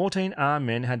that 14 armed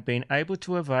men had been able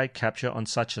to evade capture on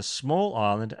such a small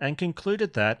island, and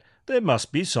concluded that there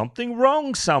must be something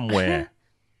wrong somewhere.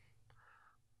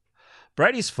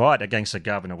 Brady's fight against the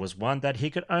governor was one that he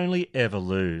could only ever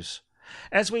lose.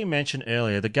 As we mentioned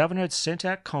earlier, the governor had sent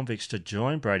out convicts to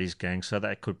join Brady's gang so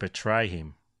they could betray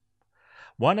him.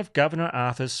 One of Governor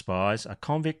Arthur's spies, a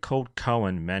convict called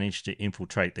Cohen, managed to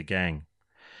infiltrate the gang.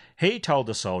 He told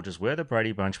the soldiers where the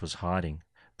Brady Bunch was hiding.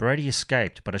 Brady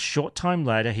escaped, but a short time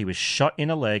later he was shot in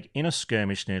the leg in a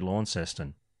skirmish near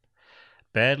Launceston.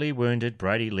 Badly wounded,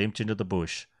 Brady limped into the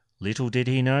bush. Little did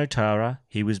he know, Tara,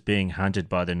 he was being hunted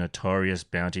by the notorious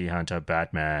bounty hunter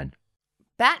Batman.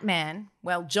 Batman,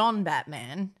 well, John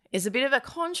Batman, is a bit of a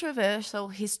controversial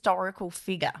historical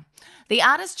figure. The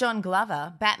artist John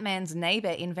Glover, Batman's neighbour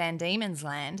in Van Diemen's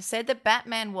Land, said that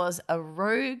Batman was a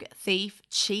rogue, thief,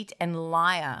 cheat and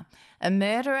liar, a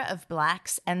murderer of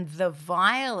blacks, and the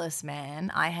vilest man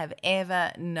I have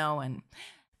ever known.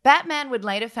 Batman would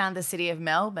later found the city of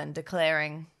Melbourne,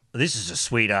 declaring, "This is a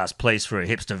sweet-ass place for a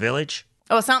hipster village,"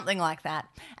 or something like that,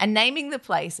 and naming the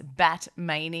place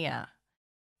Batmania.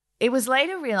 It was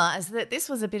later realised that this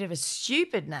was a bit of a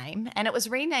stupid name, and it was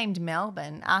renamed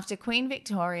Melbourne after Queen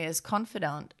Victoria's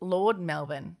confidant, Lord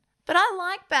Melbourne. But I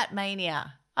like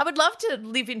Batmania. I would love to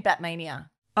live in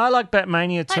Batmania. I like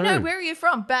Batmania too. I know, where are you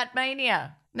from?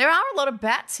 Batmania. There are a lot of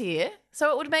bats here,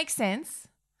 so it would make sense.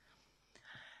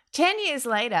 10 years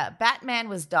later, Batman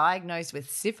was diagnosed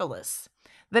with syphilis.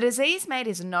 The disease made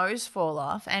his nose fall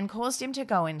off and caused him to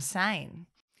go insane.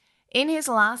 In his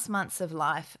last months of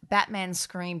life, Batman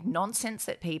screamed nonsense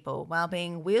at people while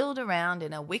being wheeled around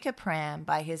in a wicker pram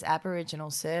by his Aboriginal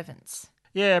servants.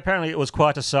 Yeah, apparently it was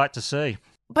quite a sight to see.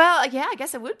 Well, yeah, I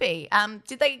guess it would be.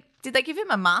 Did they give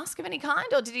him a mask of any kind,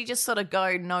 or did he just sort of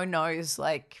go no nose,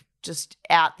 like just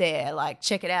out there, like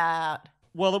check it out?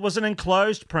 Well, it was an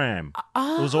enclosed pram.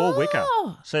 It was all wicker.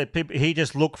 So he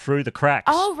just looked through the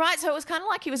cracks. Oh, right. So it was kind of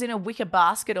like he was in a wicker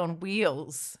basket on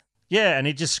wheels. Yeah, and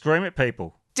he'd just scream at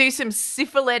people. Do some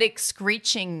syphilitic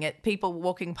screeching at people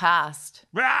walking past.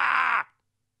 Rah!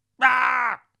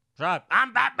 Ah! So,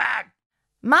 I'm Batman!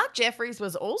 Mark Jeffries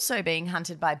was also being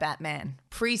hunted by Batman,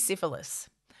 pre-syphilis.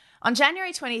 On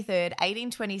January 23rd,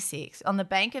 1826, on the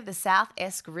bank of the South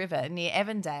Esk River near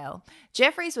Evandale,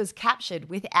 Jeffries was captured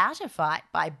without a fight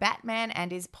by Batman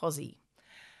and his posse.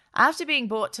 After being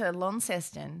brought to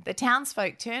Launceston, the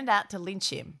townsfolk turned out to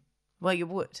lynch him. Well, you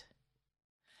would.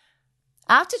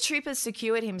 After troopers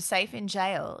secured him safe in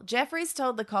jail, Jeffries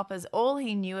told the coppers all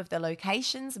he knew of the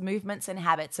locations, movements and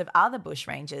habits of other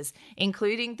bushrangers,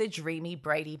 including the dreamy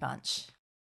Brady Bunch.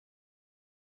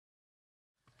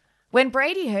 When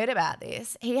Brady heard about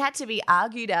this, he had to be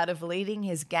argued out of leading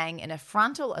his gang in a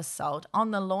frontal assault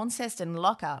on the Launceston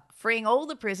lockup, freeing all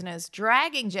the prisoners,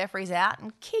 dragging Jeffries out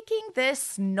and kicking the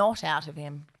snot out of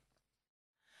him.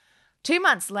 2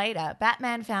 months later,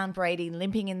 Batman found Brady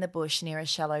limping in the bush near a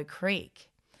shallow creek.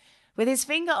 With his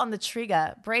finger on the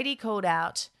trigger, Brady called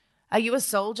out, "Are you a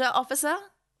soldier, officer?"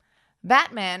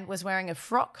 Batman was wearing a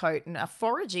frock coat and a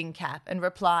foraging cap and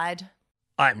replied,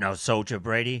 I'm no soldier,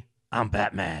 Brady. I'm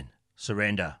Batman.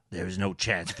 Surrender. There is no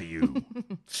chance for you.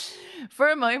 For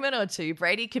a moment or two,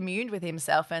 Brady communed with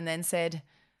himself and then said,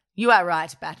 "You are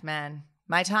right, Batman.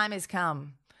 My time has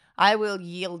come. I will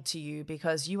yield to you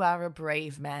because you are a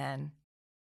brave man."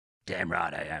 Damn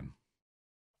right I am.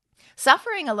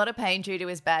 Suffering a lot of pain due to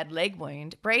his bad leg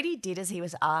wound, Brady did as he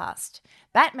was asked.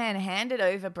 Batman handed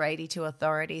over Brady to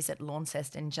authorities at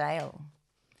Launceston Jail.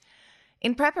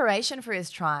 In preparation for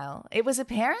his trial, it was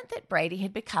apparent that Brady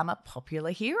had become a popular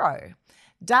hero.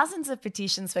 Dozens of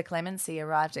petitions for clemency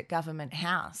arrived at Government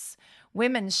House.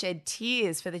 Women shed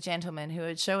tears for the gentleman who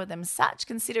had shown them such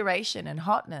consideration and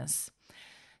hotness.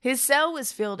 His cell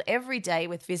was filled every day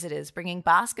with visitors bringing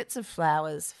baskets of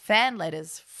flowers, fan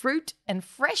letters, fruit, and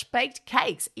fresh-baked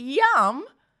cakes. Yum!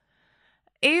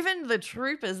 Even the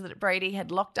troopers that Brady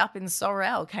had locked up in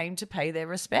Sorel came to pay their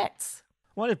respects.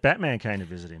 What if Batman came to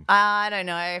visit him? I don't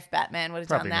know if Batman would have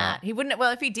Probably done that. not. He wouldn't.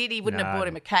 Well, if he did, he wouldn't have No. bought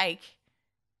him a cake.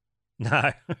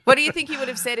 No. What do you think he would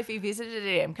have said if he visited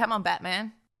him? Come on,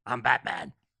 Batman. I'm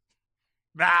Batman.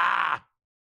 Ah!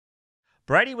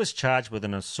 Brady was charged with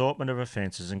an assortment of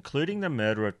offences, including the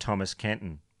murder of Thomas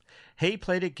Kenton. He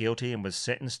pleaded guilty and was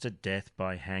sentenced to death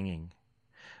by hanging.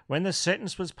 When the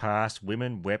sentence was passed,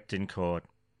 women wept in court.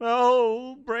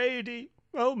 Oh, Brady.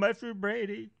 Oh, Matthew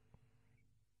Brady.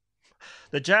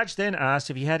 The judge then asked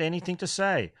if he had anything to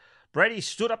say. Brady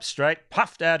stood up straight,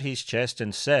 puffed out his chest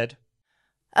and said,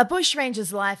 "A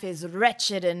bushranger's life is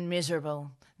wretched and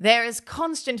miserable. There is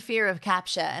constant fear of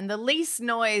capture, and the least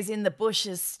noise in the bush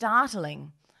is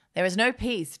startling. There is no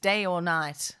peace, day or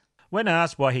night." When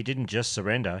asked why he didn't just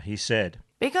surrender, he said,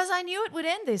 "Because I knew it would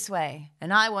end this way,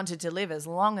 and I wanted to live as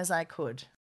long as I could."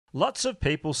 Lots of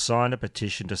people signed a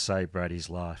petition to save Brady's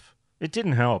life. It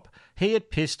didn't help. He had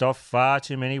pissed off far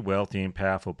too many wealthy and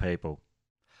powerful people.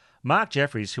 Mark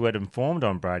Jeffries, who had informed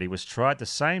on Brady, was tried the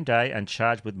same day and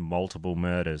charged with multiple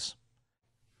murders.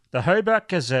 The Hobart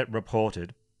Gazette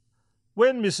reported,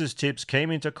 "When Mrs. Tibbs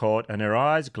came into court and her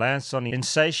eyes glanced on the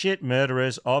insatiate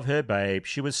murderers of her babe,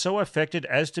 she was so affected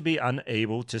as to be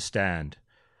unable to stand.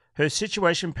 Her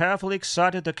situation powerfully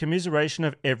excited the commiseration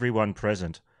of everyone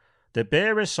present. The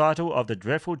bare recital of the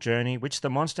dreadful journey which the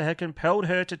monster had compelled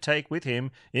her to take with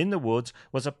him in the woods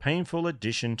was a painful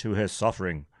addition to her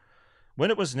suffering.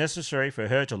 When it was necessary for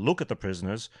her to look at the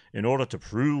prisoners, in order to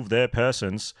prove their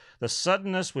persons, the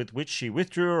suddenness with which she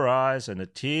withdrew her eyes, and the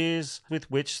tears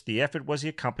with which the effort was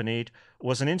accompanied,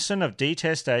 was an instant of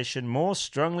detestation more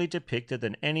strongly depicted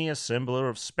than any assembler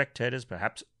of spectators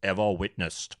perhaps ever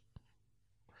witnessed."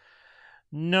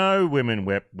 No women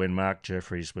wept when Mark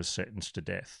Jeffries was sentenced to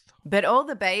death. But all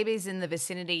the babies in the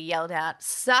vicinity yelled out,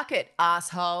 "Suck it,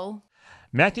 asshole!"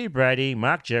 Matthew Brady,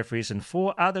 Mark Jeffries and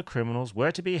 4 other criminals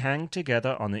were to be hanged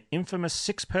together on the infamous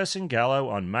 6-person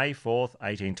gallows on May 4th,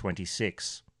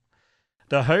 1826.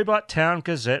 The Hobart Town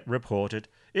Gazette reported,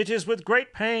 "It is with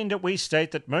great pain that we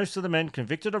state that most of the men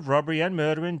convicted of robbery and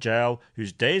murder in jail,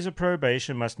 whose days of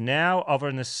probation must now of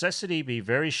a necessity be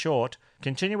very short,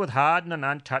 continue with hardened and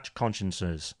untouched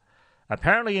consciences.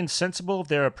 Apparently insensible of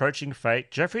their approaching fate,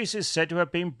 Jeffries is said to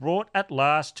have been brought at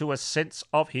last to a sense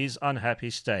of his unhappy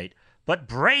state. But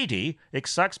Brady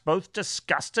excites both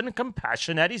disgust and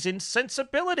compassion at his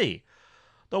insensibility.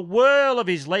 The whirl of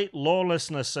his late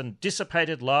lawlessness and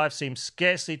dissipated life seems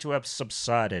scarcely to have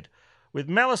subsided, with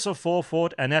malice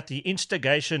aforethought and at the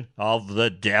instigation of the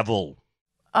devil."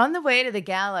 On the way to the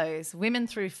gallows, women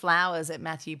threw flowers at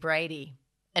Matthew Brady,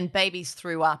 and babies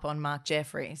threw up on Mark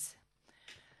Jeffries.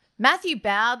 Matthew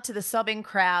bowed to the sobbing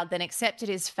crowd, then accepted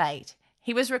his fate.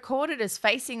 He was recorded as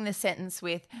facing the sentence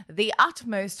with the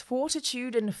utmost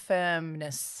fortitude and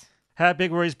firmness. How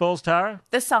big were his balls, Tara?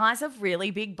 The size of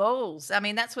really big balls. I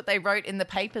mean, that's what they wrote in the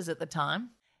papers at the time.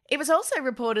 It was also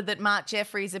reported that Mark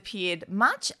Jeffries appeared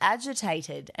much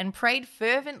agitated and prayed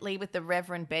fervently with the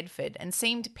Reverend Bedford and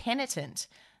seemed penitent.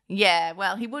 Yeah,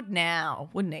 well, he would now,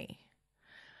 wouldn't he?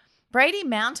 Brady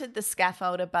mounted the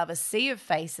scaffold above a sea of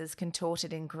faces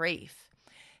contorted in grief.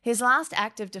 His last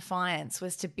act of defiance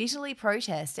was to bitterly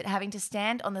protest at having to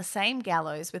stand on the same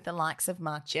gallows with the likes of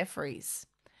Mark Jeffries.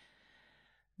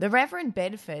 The Reverend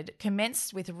Bedford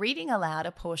commenced with reading aloud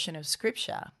a portion of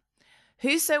Scripture.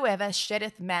 Whosoever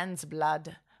sheddeth man's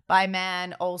blood, by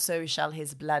man also shall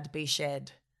his blood be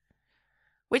shed.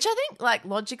 Which I think,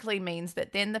 logically means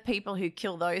that then the people who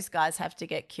kill those guys have to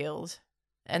get killed.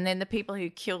 And then the people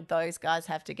who killed those guys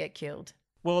have to get killed.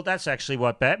 Well, that's actually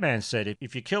what Batman said.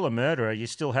 If you kill a murderer, you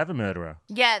still have a murderer.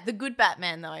 Yeah, the good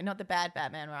Batman, though, not the bad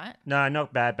Batman, right? No,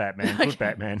 not bad Batman, good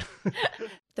Batman.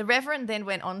 The Reverend then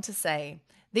went on to say,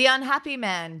 the unhappy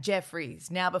man, Jeffries,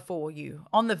 now before you,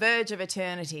 on the verge of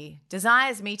eternity,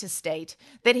 desires me to state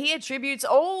that he attributes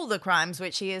all the crimes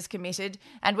which he has committed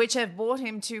and which have brought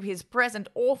him to his present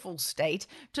awful state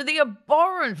to the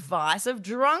abhorrent vice of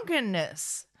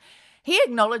drunkenness. He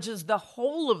acknowledges the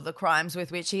whole of the crimes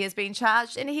with which he has been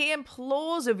charged, and he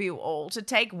implores of you all to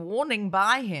take warning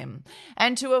by him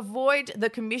and to avoid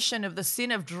the commission of the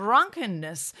sin of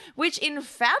drunkenness, which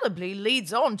infallibly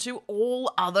leads on to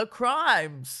all other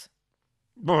crimes.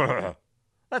 Brr,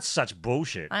 that's such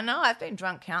bullshit. I know, I've been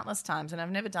drunk countless times and I've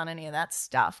never done any of that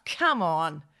stuff. Come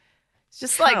on. It's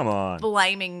just like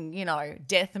blaming,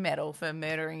 death metal for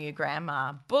murdering your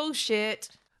grandma.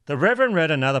 Bullshit. The Reverend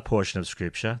read another portion of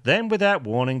Scripture. Then, without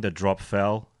warning, the drop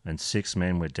fell, and 6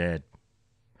 men were dead.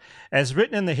 As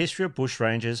written in the History of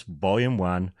Bushrangers, Volume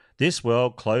 1, this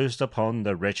world closed upon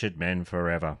the wretched men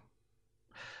forever.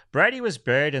 Brady was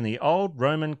buried in the old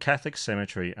Roman Catholic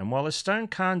cemetery, and while a stone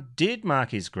cairn did mark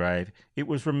his grave, it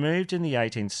was removed in the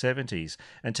 1870s,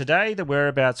 and today the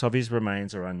whereabouts of his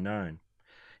remains are unknown.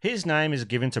 His name is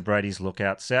given to Brady's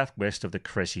Lookout, southwest of the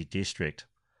Cressy district.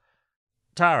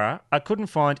 Tara, I couldn't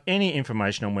find any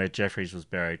information on where Jeffries was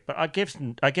buried, but I guess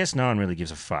no one really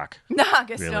gives a fuck. No, I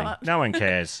guess really. not. No one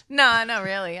cares. No, not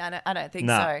really. I don't think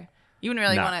so. You wouldn't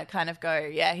really want to kind of go,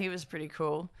 yeah, he was pretty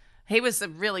cool. He was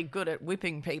really good at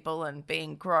whipping people and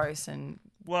being gross and...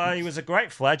 Well, he was a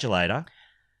great flagellator.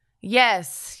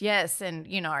 Yes, and,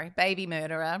 baby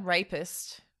murderer,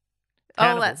 rapist,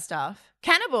 cannibal. All that stuff.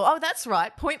 Cannibal, oh, that's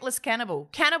right, pointless cannibal.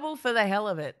 Cannibal for the hell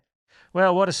of it.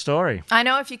 Well, what a story. I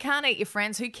know, if you can't eat your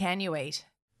friends, who can you eat?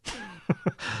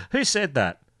 Who said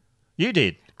that? You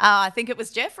did. I think it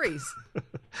was Jeffries.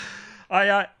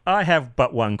 I have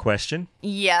but one question.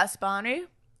 Yes, Banu?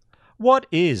 What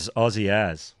is Aussie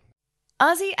As?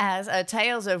 Aussie As are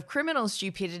tales of criminal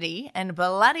stupidity and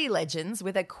bloody legends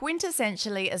with a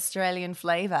quintessentially Australian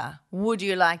flavour. Would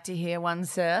you like to hear one,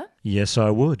 sir? Yes,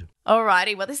 I would.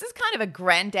 Alrighty, well, this is kind of a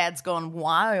Granddad's Gone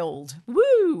Wild,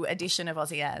 woo, edition of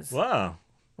Aussie As. Wow,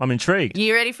 I'm intrigued.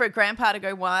 You ready for a grandpa to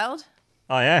go wild?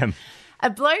 I am.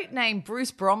 A bloke named Bruce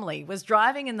Bromley was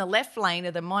driving in the left lane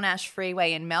of the Monash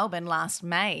Freeway in Melbourne last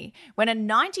May when a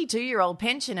 92-year-old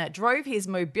pensioner drove his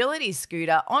mobility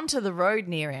scooter onto the road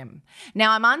near him.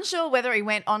 Now, I'm unsure whether he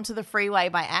went onto the freeway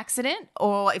by accident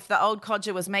or if the old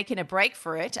codger was making a break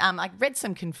for it. I read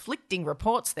some conflicting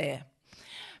reports there.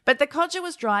 But the codger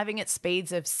was driving at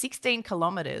speeds of 16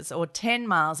 kilometres or 10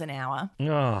 miles an hour.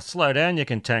 Oh, slow down, you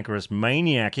cantankerous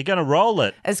maniac. You're going to roll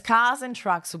it. As cars and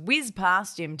trucks whiz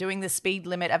past him doing the speed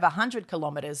limit of 100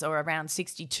 kilometres or around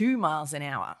 62 miles an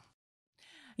hour.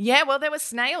 Yeah, well, there were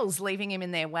snails leaving him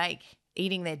in their wake,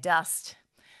 eating their dust.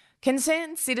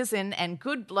 Concerned citizen and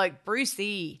good bloke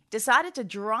Brucey decided to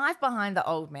drive behind the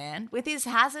old man with his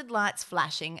hazard lights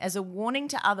flashing as a warning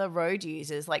to other road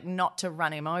users not to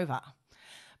run him over.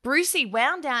 Brucey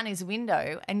wound down his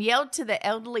window and yelled to the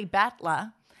elderly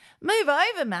battler, "Move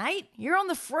over, mate, you're on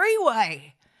the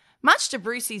freeway." Much to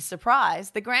Brucey's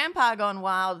surprise, the grandpa gone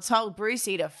wild told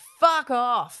Brucey to fuck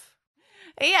off.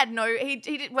 He had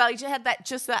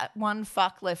just that one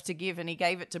fuck left to give, and he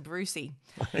gave it to Brucey.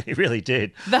 He really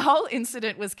did. The whole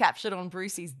incident was captured on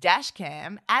Brucey's dash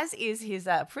cam, as is his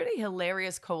pretty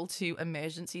hilarious call to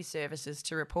emergency services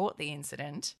to report the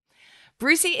incident.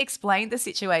 Brucey explained the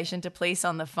situation to police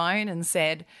on the phone and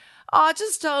said, "I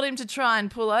just told him to try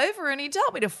and pull over and he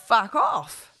told me to fuck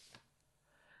off."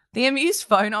 The amused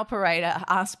phone operator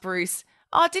asked Bruce,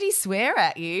 "Did he swear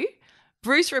at you?"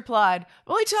 Bruce replied,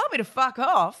 "Well, he told me to fuck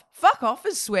off. Fuck off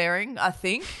is swearing, I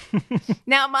think."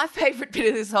 Now, my favourite bit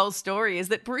of this whole story is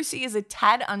that Brucey is a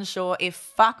tad unsure if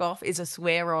fuck off is a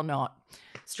swear or not.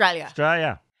 Australia.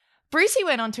 Australia. Brucey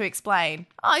went on to explain,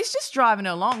 "He's just driving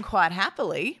along quite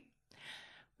happily."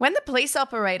 When the police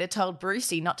operator told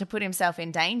Brucey not to put himself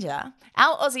in danger,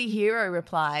 our Aussie hero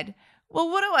replied, "Well,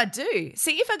 what do I do?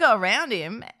 See, if I go around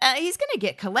him, he's going to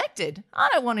get collected. I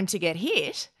don't want him to get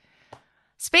hit."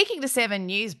 Speaking to 7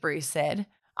 News, Bruce said,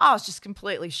 "I was just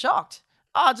completely shocked.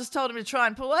 I just told him to try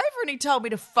and pull over and he told me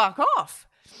to fuck off.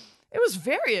 It was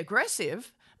very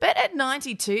aggressive, but at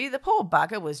 92, the poor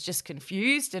bugger was just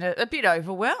confused and a bit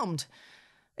overwhelmed.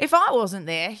 If I wasn't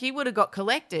there, he would have got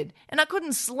collected, and I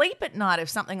couldn't sleep at night if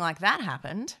something like that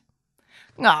happened."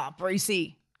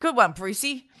 Brucey. Good one,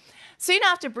 Brucey. Soon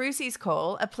after Brucey's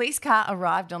call, a police car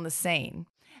arrived on the scene,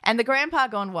 and the grandpa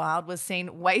gone wild was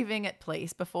seen waving at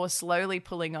police before slowly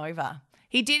pulling over.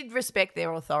 He did respect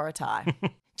their authority,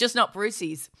 just not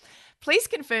Brucey's. Police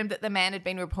confirmed that the man had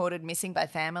been reported missing by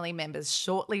family members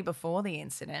shortly before the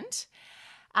incident,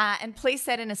 and police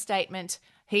said in a statement,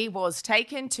 he was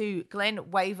taken to Glen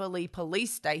Waverley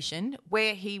Police Station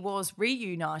where he was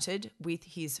reunited with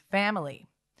his family.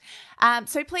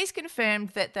 So police confirmed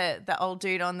that the old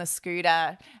dude on the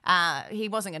scooter, he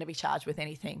wasn't going to be charged with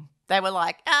anything. They were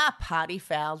like, party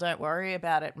foul, don't worry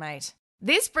about it, mate.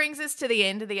 This brings us to the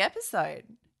end of the episode.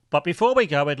 But before we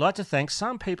go, I'd like to thank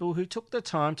some people who took the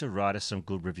time to write us some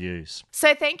good reviews.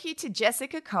 So thank you to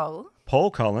Jessica Cole, Paul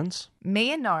Collins,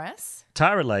 Mia Norris,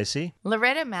 Tara Lacey,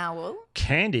 Loretta Malwell,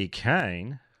 Candy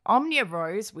Kane, Omnia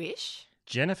Rose Wish,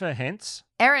 Jennifer Hentz,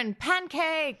 Erin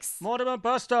Pancakes, Mortimer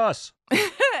Bustos,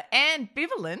 Anne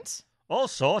Bivalent, all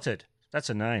sorted. That's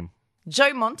a name.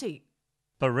 Joe Monty,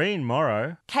 Bareen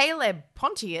Morrow, Caleb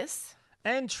Pontius,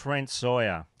 and Trent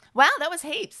Sawyer. Wow, that was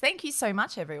heaps. Thank you so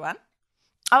much, everyone.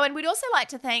 Oh, and we'd also like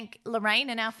to thank Lorraine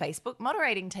and our Facebook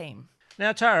moderating team.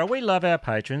 Now, Tara, we love our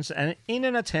patrons, and in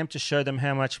an attempt to show them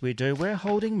how much we do, we're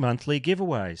holding monthly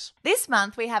giveaways. This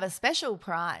month, we have a special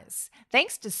prize.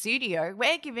 Thanks to Sudio,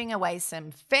 we're giving away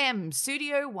some FEM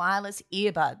Sudio wireless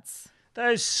earbuds.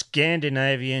 Those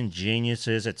Scandinavian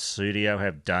geniuses at Sudio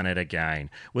have done it again.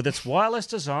 With its wireless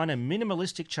design and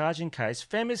minimalistic charging case,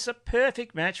 FEM is a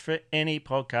perfect match for any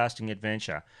podcasting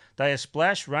adventure. They are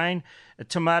splash, rain,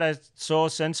 tomato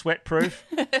sauce and sweat-proof,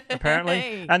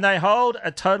 apparently. And they hold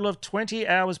a total of 20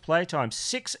 hours playtime,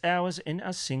 6 hours in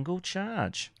a single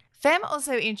charge. FEM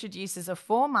also introduces a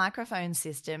 4-microphone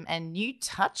system and new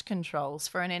touch controls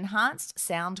for an enhanced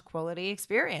sound quality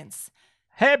experience.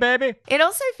 Hey, baby! It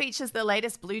also features the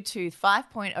latest Bluetooth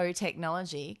 5.0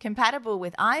 technology, compatible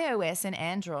with iOS and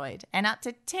Android, and up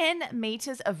to 10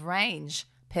 meters of range.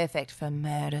 Perfect for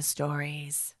murder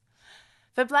stories.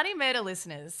 For Bloody Murder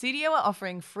listeners, Sudio are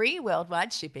offering free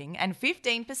worldwide shipping and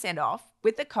 15% off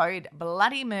with the code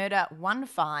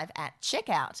BloodyMurder15 at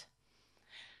checkout.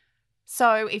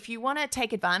 So if you want to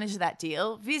take advantage of that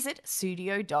deal, visit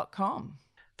Sudio.com.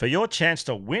 For your chance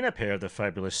to win a pair of the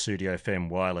fabulous Sudio FEM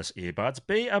wireless earbuds,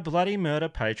 be a Bloody Murder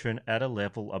patron at a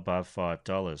level above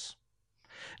 $5.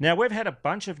 Now, we've had a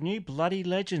bunch of new Bloody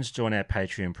Legends join our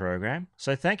Patreon program,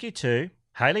 so thank you to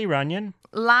Hayley Runyon,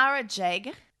 Lara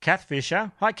Jag, Kath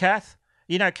Fisher. Hi, Kath.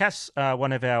 You know, Kath's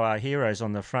one of our heroes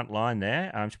on the front line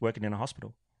there. She's working in a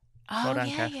hospital. Oh, well done,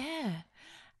 yeah, Kath. yeah.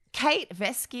 Kate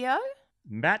Veschio,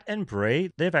 Matt and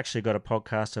Bree, they've actually got a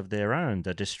podcast of their own,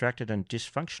 the Distracted and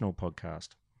Dysfunctional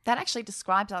podcast. That actually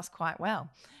describes us quite well.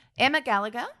 Emma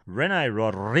Gallagher, Renee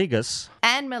Rodriguez,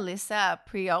 and Melissa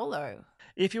Priolo.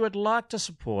 If you would like to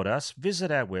support us,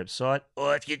 visit our website,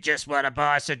 or if you just want to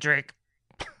buy us a drink.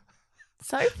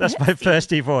 So that's my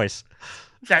thirsty voice.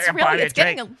 It's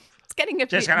getting a bit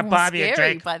just gonna more buy me a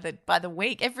scary drink. by the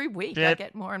week. Every week I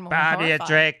get more and more Buy me a horrified.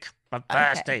 drink. I'm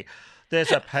thirsty. Okay.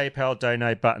 There's a PayPal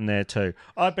donate button there too.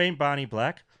 I've been Barney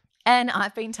Black. And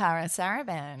I've been Tara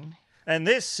Saraban. And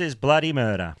this is Bloody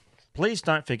Murder. Please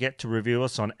don't forget to review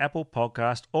us on Apple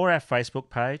Podcast or our Facebook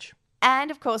page.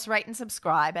 And, of course, rate and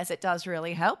subscribe, as it does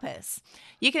really help us.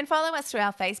 You can follow us through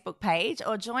our Facebook page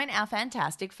or join our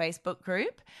fantastic Facebook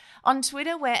group. On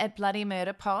Twitter, we're at Bloody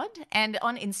Murder Pod, and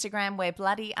on Instagram, we're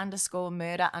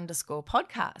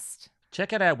bloody_murder_podcast.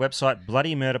 Check out our website,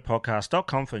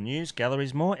 bloodymurderpodcast.com, for news,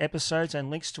 galleries, more episodes,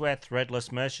 and links to our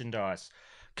threadless merchandise.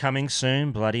 Coming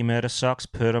soon, Bloody Murder socks.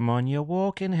 Put them on your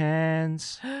walking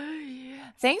hands.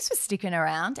 Thanks for sticking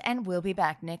around, and we'll be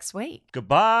back next week.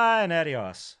 Goodbye and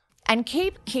adios. And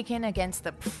keep kicking against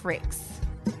the pricks.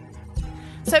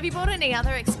 So have you bought any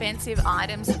other expensive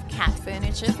items of cat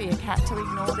furniture for your cat to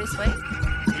ignore this week?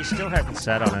 You still haven't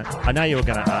sat on it. I know you were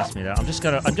going to ask me that. I'm just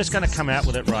going to come out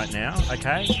with it right now,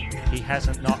 okay? He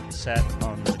hasn't not sat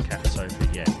on the cat sofa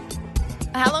yet.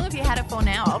 How long have you had it for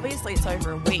now? Obviously it's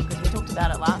over a week, because we talked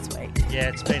about it last week. Yeah,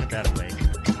 it's been about a week.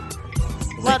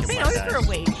 Well, it's been over a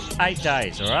week. 8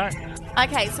 days, all right?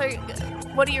 Okay, so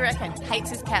What do you reckon? Hates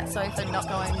his cat sofa, not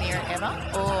going near it ever?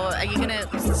 Or are you going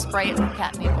to spray it with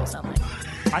catnip or something?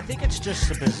 I think it's just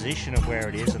the position of where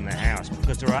it is in the house,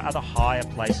 because there are other higher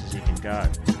places you can go.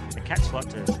 The cats like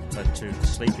to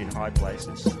sleep in high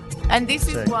places. And this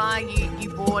is why you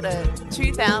bought a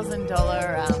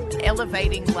 $2,000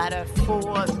 elevating ladder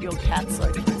for your cat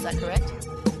sofa. Is that correct?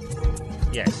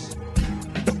 Yes.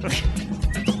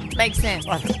 Makes sense.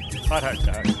 I don't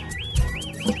know.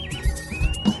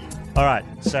 All right,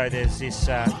 so there's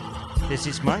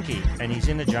this monkey, and he's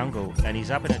in the jungle, and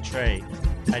he's up in a tree,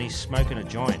 and he's smoking a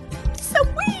joint.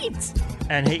 Sweet!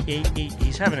 And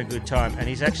he's having a good time, and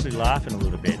he's actually laughing a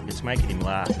little bit. It's making him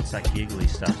laugh. It's like giggly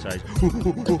stuff. So he's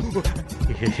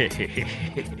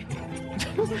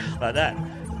like that.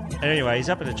 And anyway, he's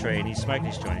up in a tree, and he's smoking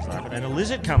his joint. He's laughing, and a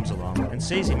lizard comes along and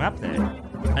sees him up there,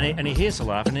 and he hears the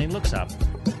laugh, and he looks up,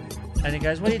 and he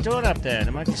goes, "What are you doing up there?" And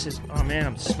the monkey says, "Oh man,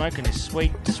 I'm smoking this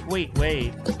sweet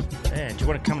weed. Yeah, do you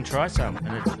want to come and try some?"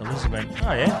 And the lizard went,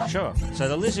 "Oh yeah, sure." So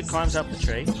the lizard climbs up the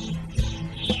tree,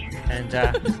 and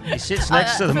he sits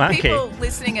next to the monkey. For people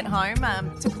listening at home,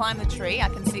 to climb the tree, I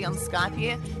can see on Skype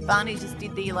here, Barney just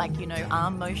did the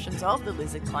arm motions of the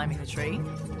lizard climbing the tree.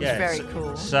 Yeah, very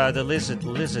cool. So the lizard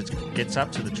gets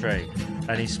up to the tree,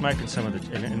 and he's smoking some of the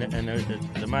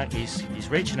the monkey. He's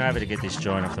reaching over to get this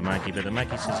joint off the monkey, but the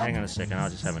monkey says, "Hang on a second, I'll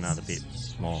just have another bit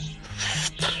more."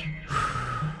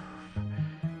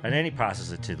 And then he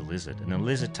passes it to the lizard, and the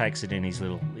lizard takes it in his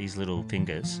little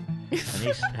fingers,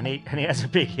 and he has a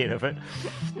big hit of it.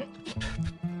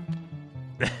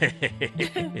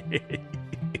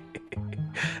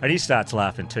 And he starts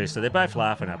laughing too. So they're both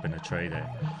laughing up in the tree there.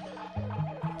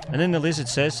 And then the lizard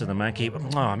says to the monkey,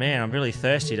 "Oh man, I'm really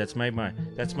thirsty. That's made my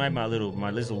little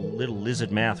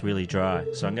lizard mouth really dry.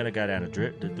 So I'm going to go down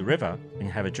the river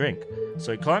and have a drink."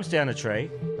 So he climbs down the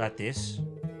tree like this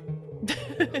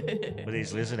with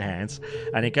his lizard hands,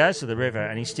 and he goes to the river,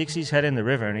 and he sticks his head in the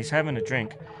river, and he's having a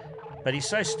drink, but he's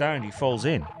so stoned he falls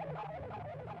in.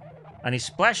 And he's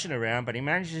splashing around, but he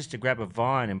manages to grab a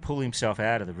vine and pull himself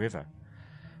out of the river.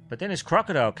 But then his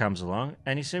crocodile comes along,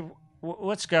 and he said,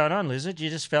 "What's going on, lizard? You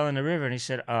just fell in the river." And he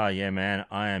said, "Oh yeah, man,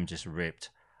 I am just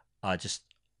ripped. I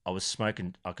was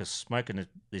smoking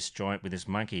this joint with this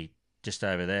monkey just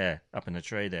over there, up in the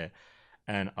tree there,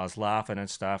 and I was laughing and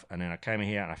stuff, and then I came in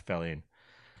here and I fell in."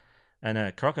 And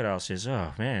the crocodile says,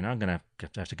 "Oh man, I'm gonna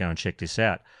have to go and check this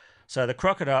out." So the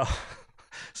crocodile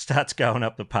starts going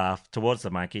up the path towards the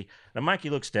monkey. The monkey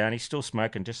looks down. He's still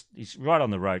smoking. He's right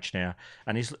on the roach now,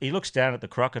 and he looks down at the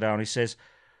crocodile and he says,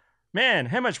 "Man,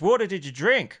 how much water did you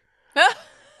drink?"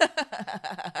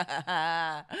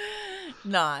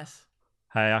 Nice.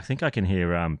 Hey, I think I can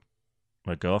hear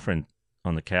my girlfriend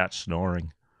on the couch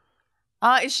snoring.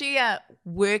 Is she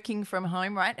working from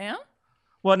home right now?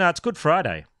 Well, no, it's Good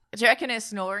Friday. Do you reckon her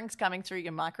snoring's coming through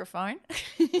your microphone?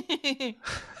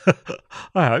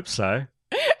 I hope so.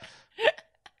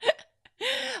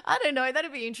 I don't know.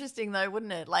 That'd be interesting though,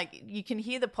 wouldn't it? Like you can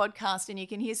hear the podcast and you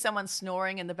can hear someone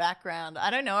snoring in the background. I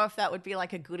don't know if that would be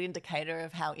like a good indicator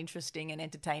of how interesting and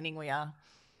entertaining we are.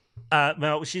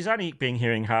 Well, she's only been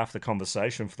hearing half the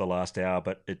conversation for the last hour,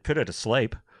 but it put her to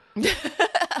sleep.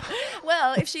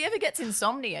 Well, if she ever gets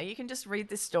insomnia, you can just read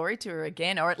this story to her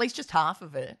again, or at least just half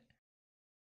of it.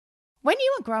 When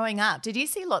you were growing up, did you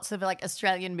see lots of like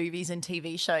Australian movies and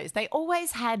TV shows? They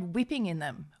always had whipping in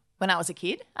them when I was a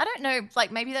kid. I don't know,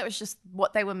 like maybe that was just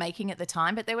what they were making at the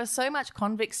time, but there was so much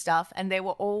convict stuff and there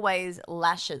were always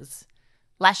lashings.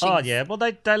 Oh, yeah. Well,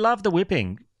 they love the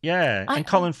whipping. Yeah. And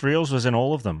Colin Friels was in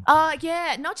all of them.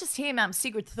 Yeah. Not just him.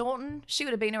 Sigrid Thornton, she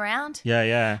would have been around.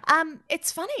 Yeah.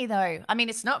 It's funny though. I mean,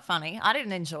 it's not funny. I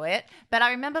didn't enjoy it. But I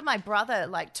remember my brother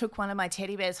took one of my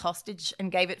teddy bears hostage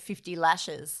and gave it 50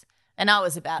 lashes. And I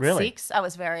was about 6. I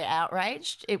was very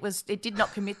outraged. It did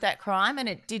not commit that crime and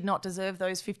it did not deserve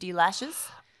those 50 lashes.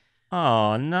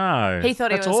 Oh, no. He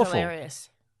thought That's it was awful. hilarious.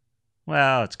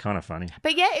 Well, it's kind of funny.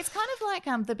 But yeah, it's kind of like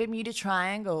the Bermuda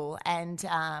Triangle and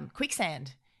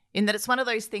quicksand, in that it's one of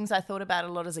those things I thought about a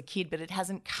lot as a kid, but it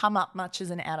hasn't come up much as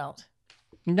an adult.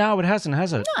 No, it hasn't,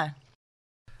 has it? No.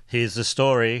 Here's the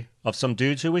story of some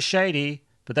dudes who were shady,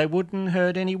 but they wouldn't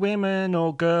hurt any women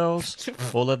or girls.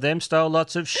 All of them stole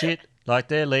lots of shit like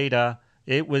their leader.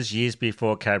 It was years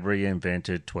before Cadbury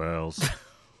invented twirls.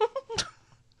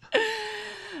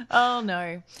 Oh,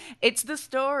 no. It's the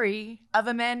story of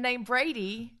a man named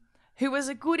Brady who was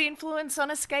a good influence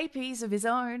on escapees of his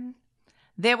own.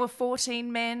 There were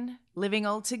 14 men living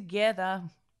all together.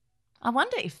 I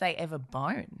wonder if they ever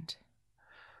boned.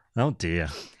 Oh, dear.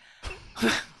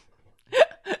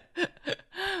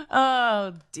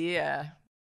 Oh, dear.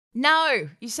 No,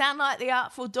 you sound like the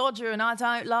Artful Dodger and I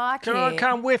don't like it. Can I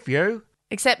come with you?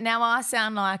 Except now I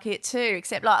sound like it too,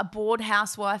 except like a bored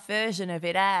housewife version of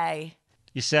it, eh?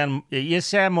 You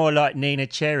sound more like Nina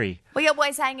Cherry. We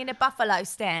always hang in a buffalo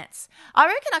stance. I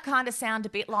reckon I kind of sound a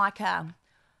bit like I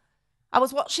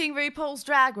was watching RuPaul's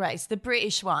Drag Race, the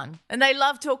British one, and they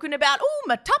love talking about,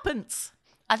 my tuppence.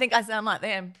 I think I sound like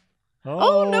them.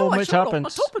 Oh no, I should got my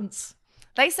tuppence.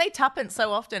 They say tuppence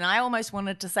so often. I almost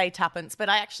wanted to say tuppence, but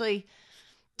I actually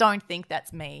don't think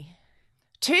that's me.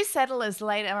 2 settlers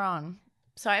later on.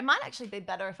 So it might actually be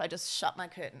better if I just shut my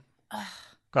curtain.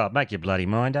 God, make your bloody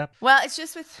mind up. Well,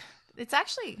 it's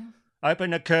actually...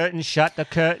 Open the curtain, shut the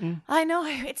curtain. I know,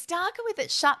 it's darker with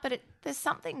it shut, but there's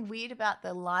something weird about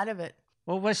the light of it.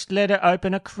 Well, let's let it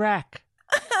open a crack.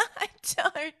 I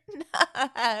don't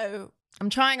know. I'm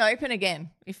trying open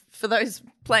again, for those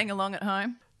playing along at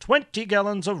home. 20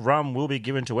 gallons of rum will be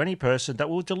given to any person that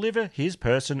will deliver his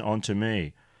person onto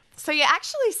me. So you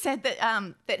actually said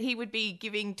that he would be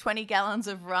giving 20 gallons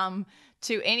of rum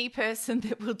to any person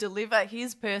that will deliver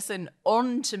his person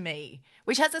onto me,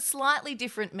 which has a slightly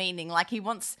different meaning. Like he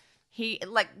wants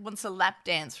a lap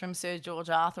dance from Sir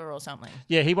George Arthur or something.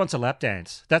 Yeah, he wants a lap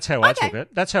dance. That's how I took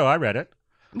it. That's how I read it.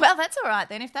 Well, that's all right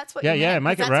then, if that's what you meant. Yeah,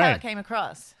 make it rain. That's how it came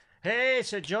across. Hey,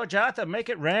 Sir George Arthur, make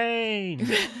it rain.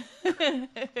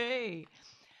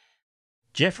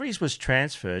 Jeffries was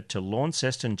transferred to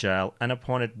Launceston Jail and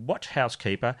appointed watch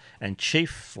housekeeper and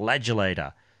chief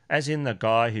flagellator, as in the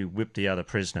guy who whipped the other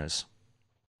prisoners.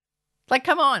 Like,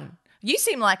 come on. You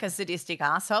seem like a sadistic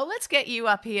asshole. Let's get you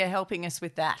up here helping us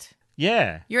with that.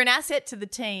 Yeah. You're an asset to the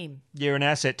team. You're an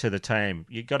asset to the team.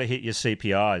 You got to hit your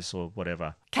CPIs or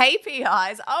whatever.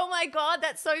 KPIs? Oh my God,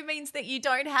 that so means that you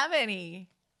don't have any.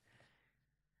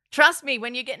 Trust me,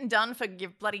 when you're getting done for your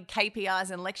bloody KPIs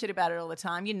and lectured about it all the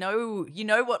time, you know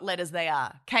what letters they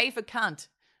are. K for cunt,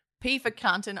 P for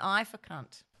cunt, and I for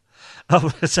cunt.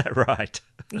 Oh, is that right?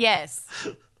 Yes.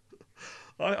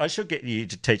 I should get you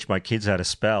to teach my kids how to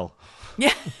spell.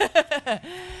 Yeah.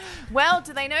 Well,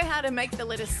 do they know how to make the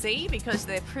letter C? Because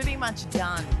they're pretty much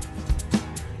done.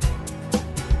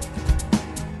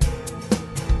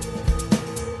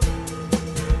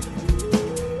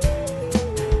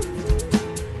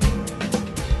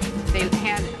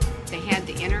 They had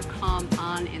the intercom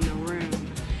on in the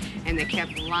room, and they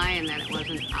kept lying that it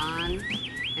wasn't on,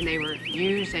 and they were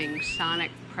using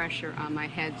sonic pressure on my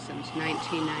head since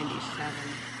 1997.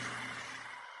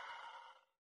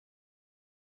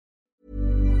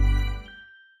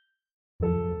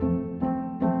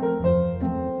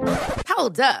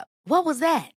 Hold up. What was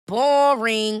that?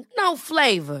 Boring. No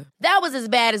flavor. That was as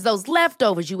bad as those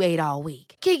leftovers you ate all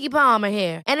week. Keke Palmer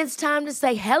here, and it's time to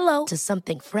say hello to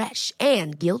something fresh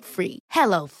and guilt-free.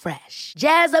 Hello Fresh.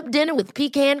 Jazz up dinner with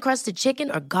pecan-crusted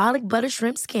chicken or garlic butter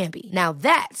shrimp scampi. Now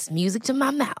that's music to my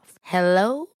mouth.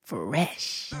 Hello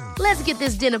Fresh. Let's get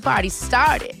this dinner party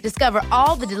started. Discover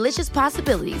all the delicious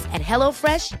possibilities at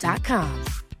HelloFresh.com.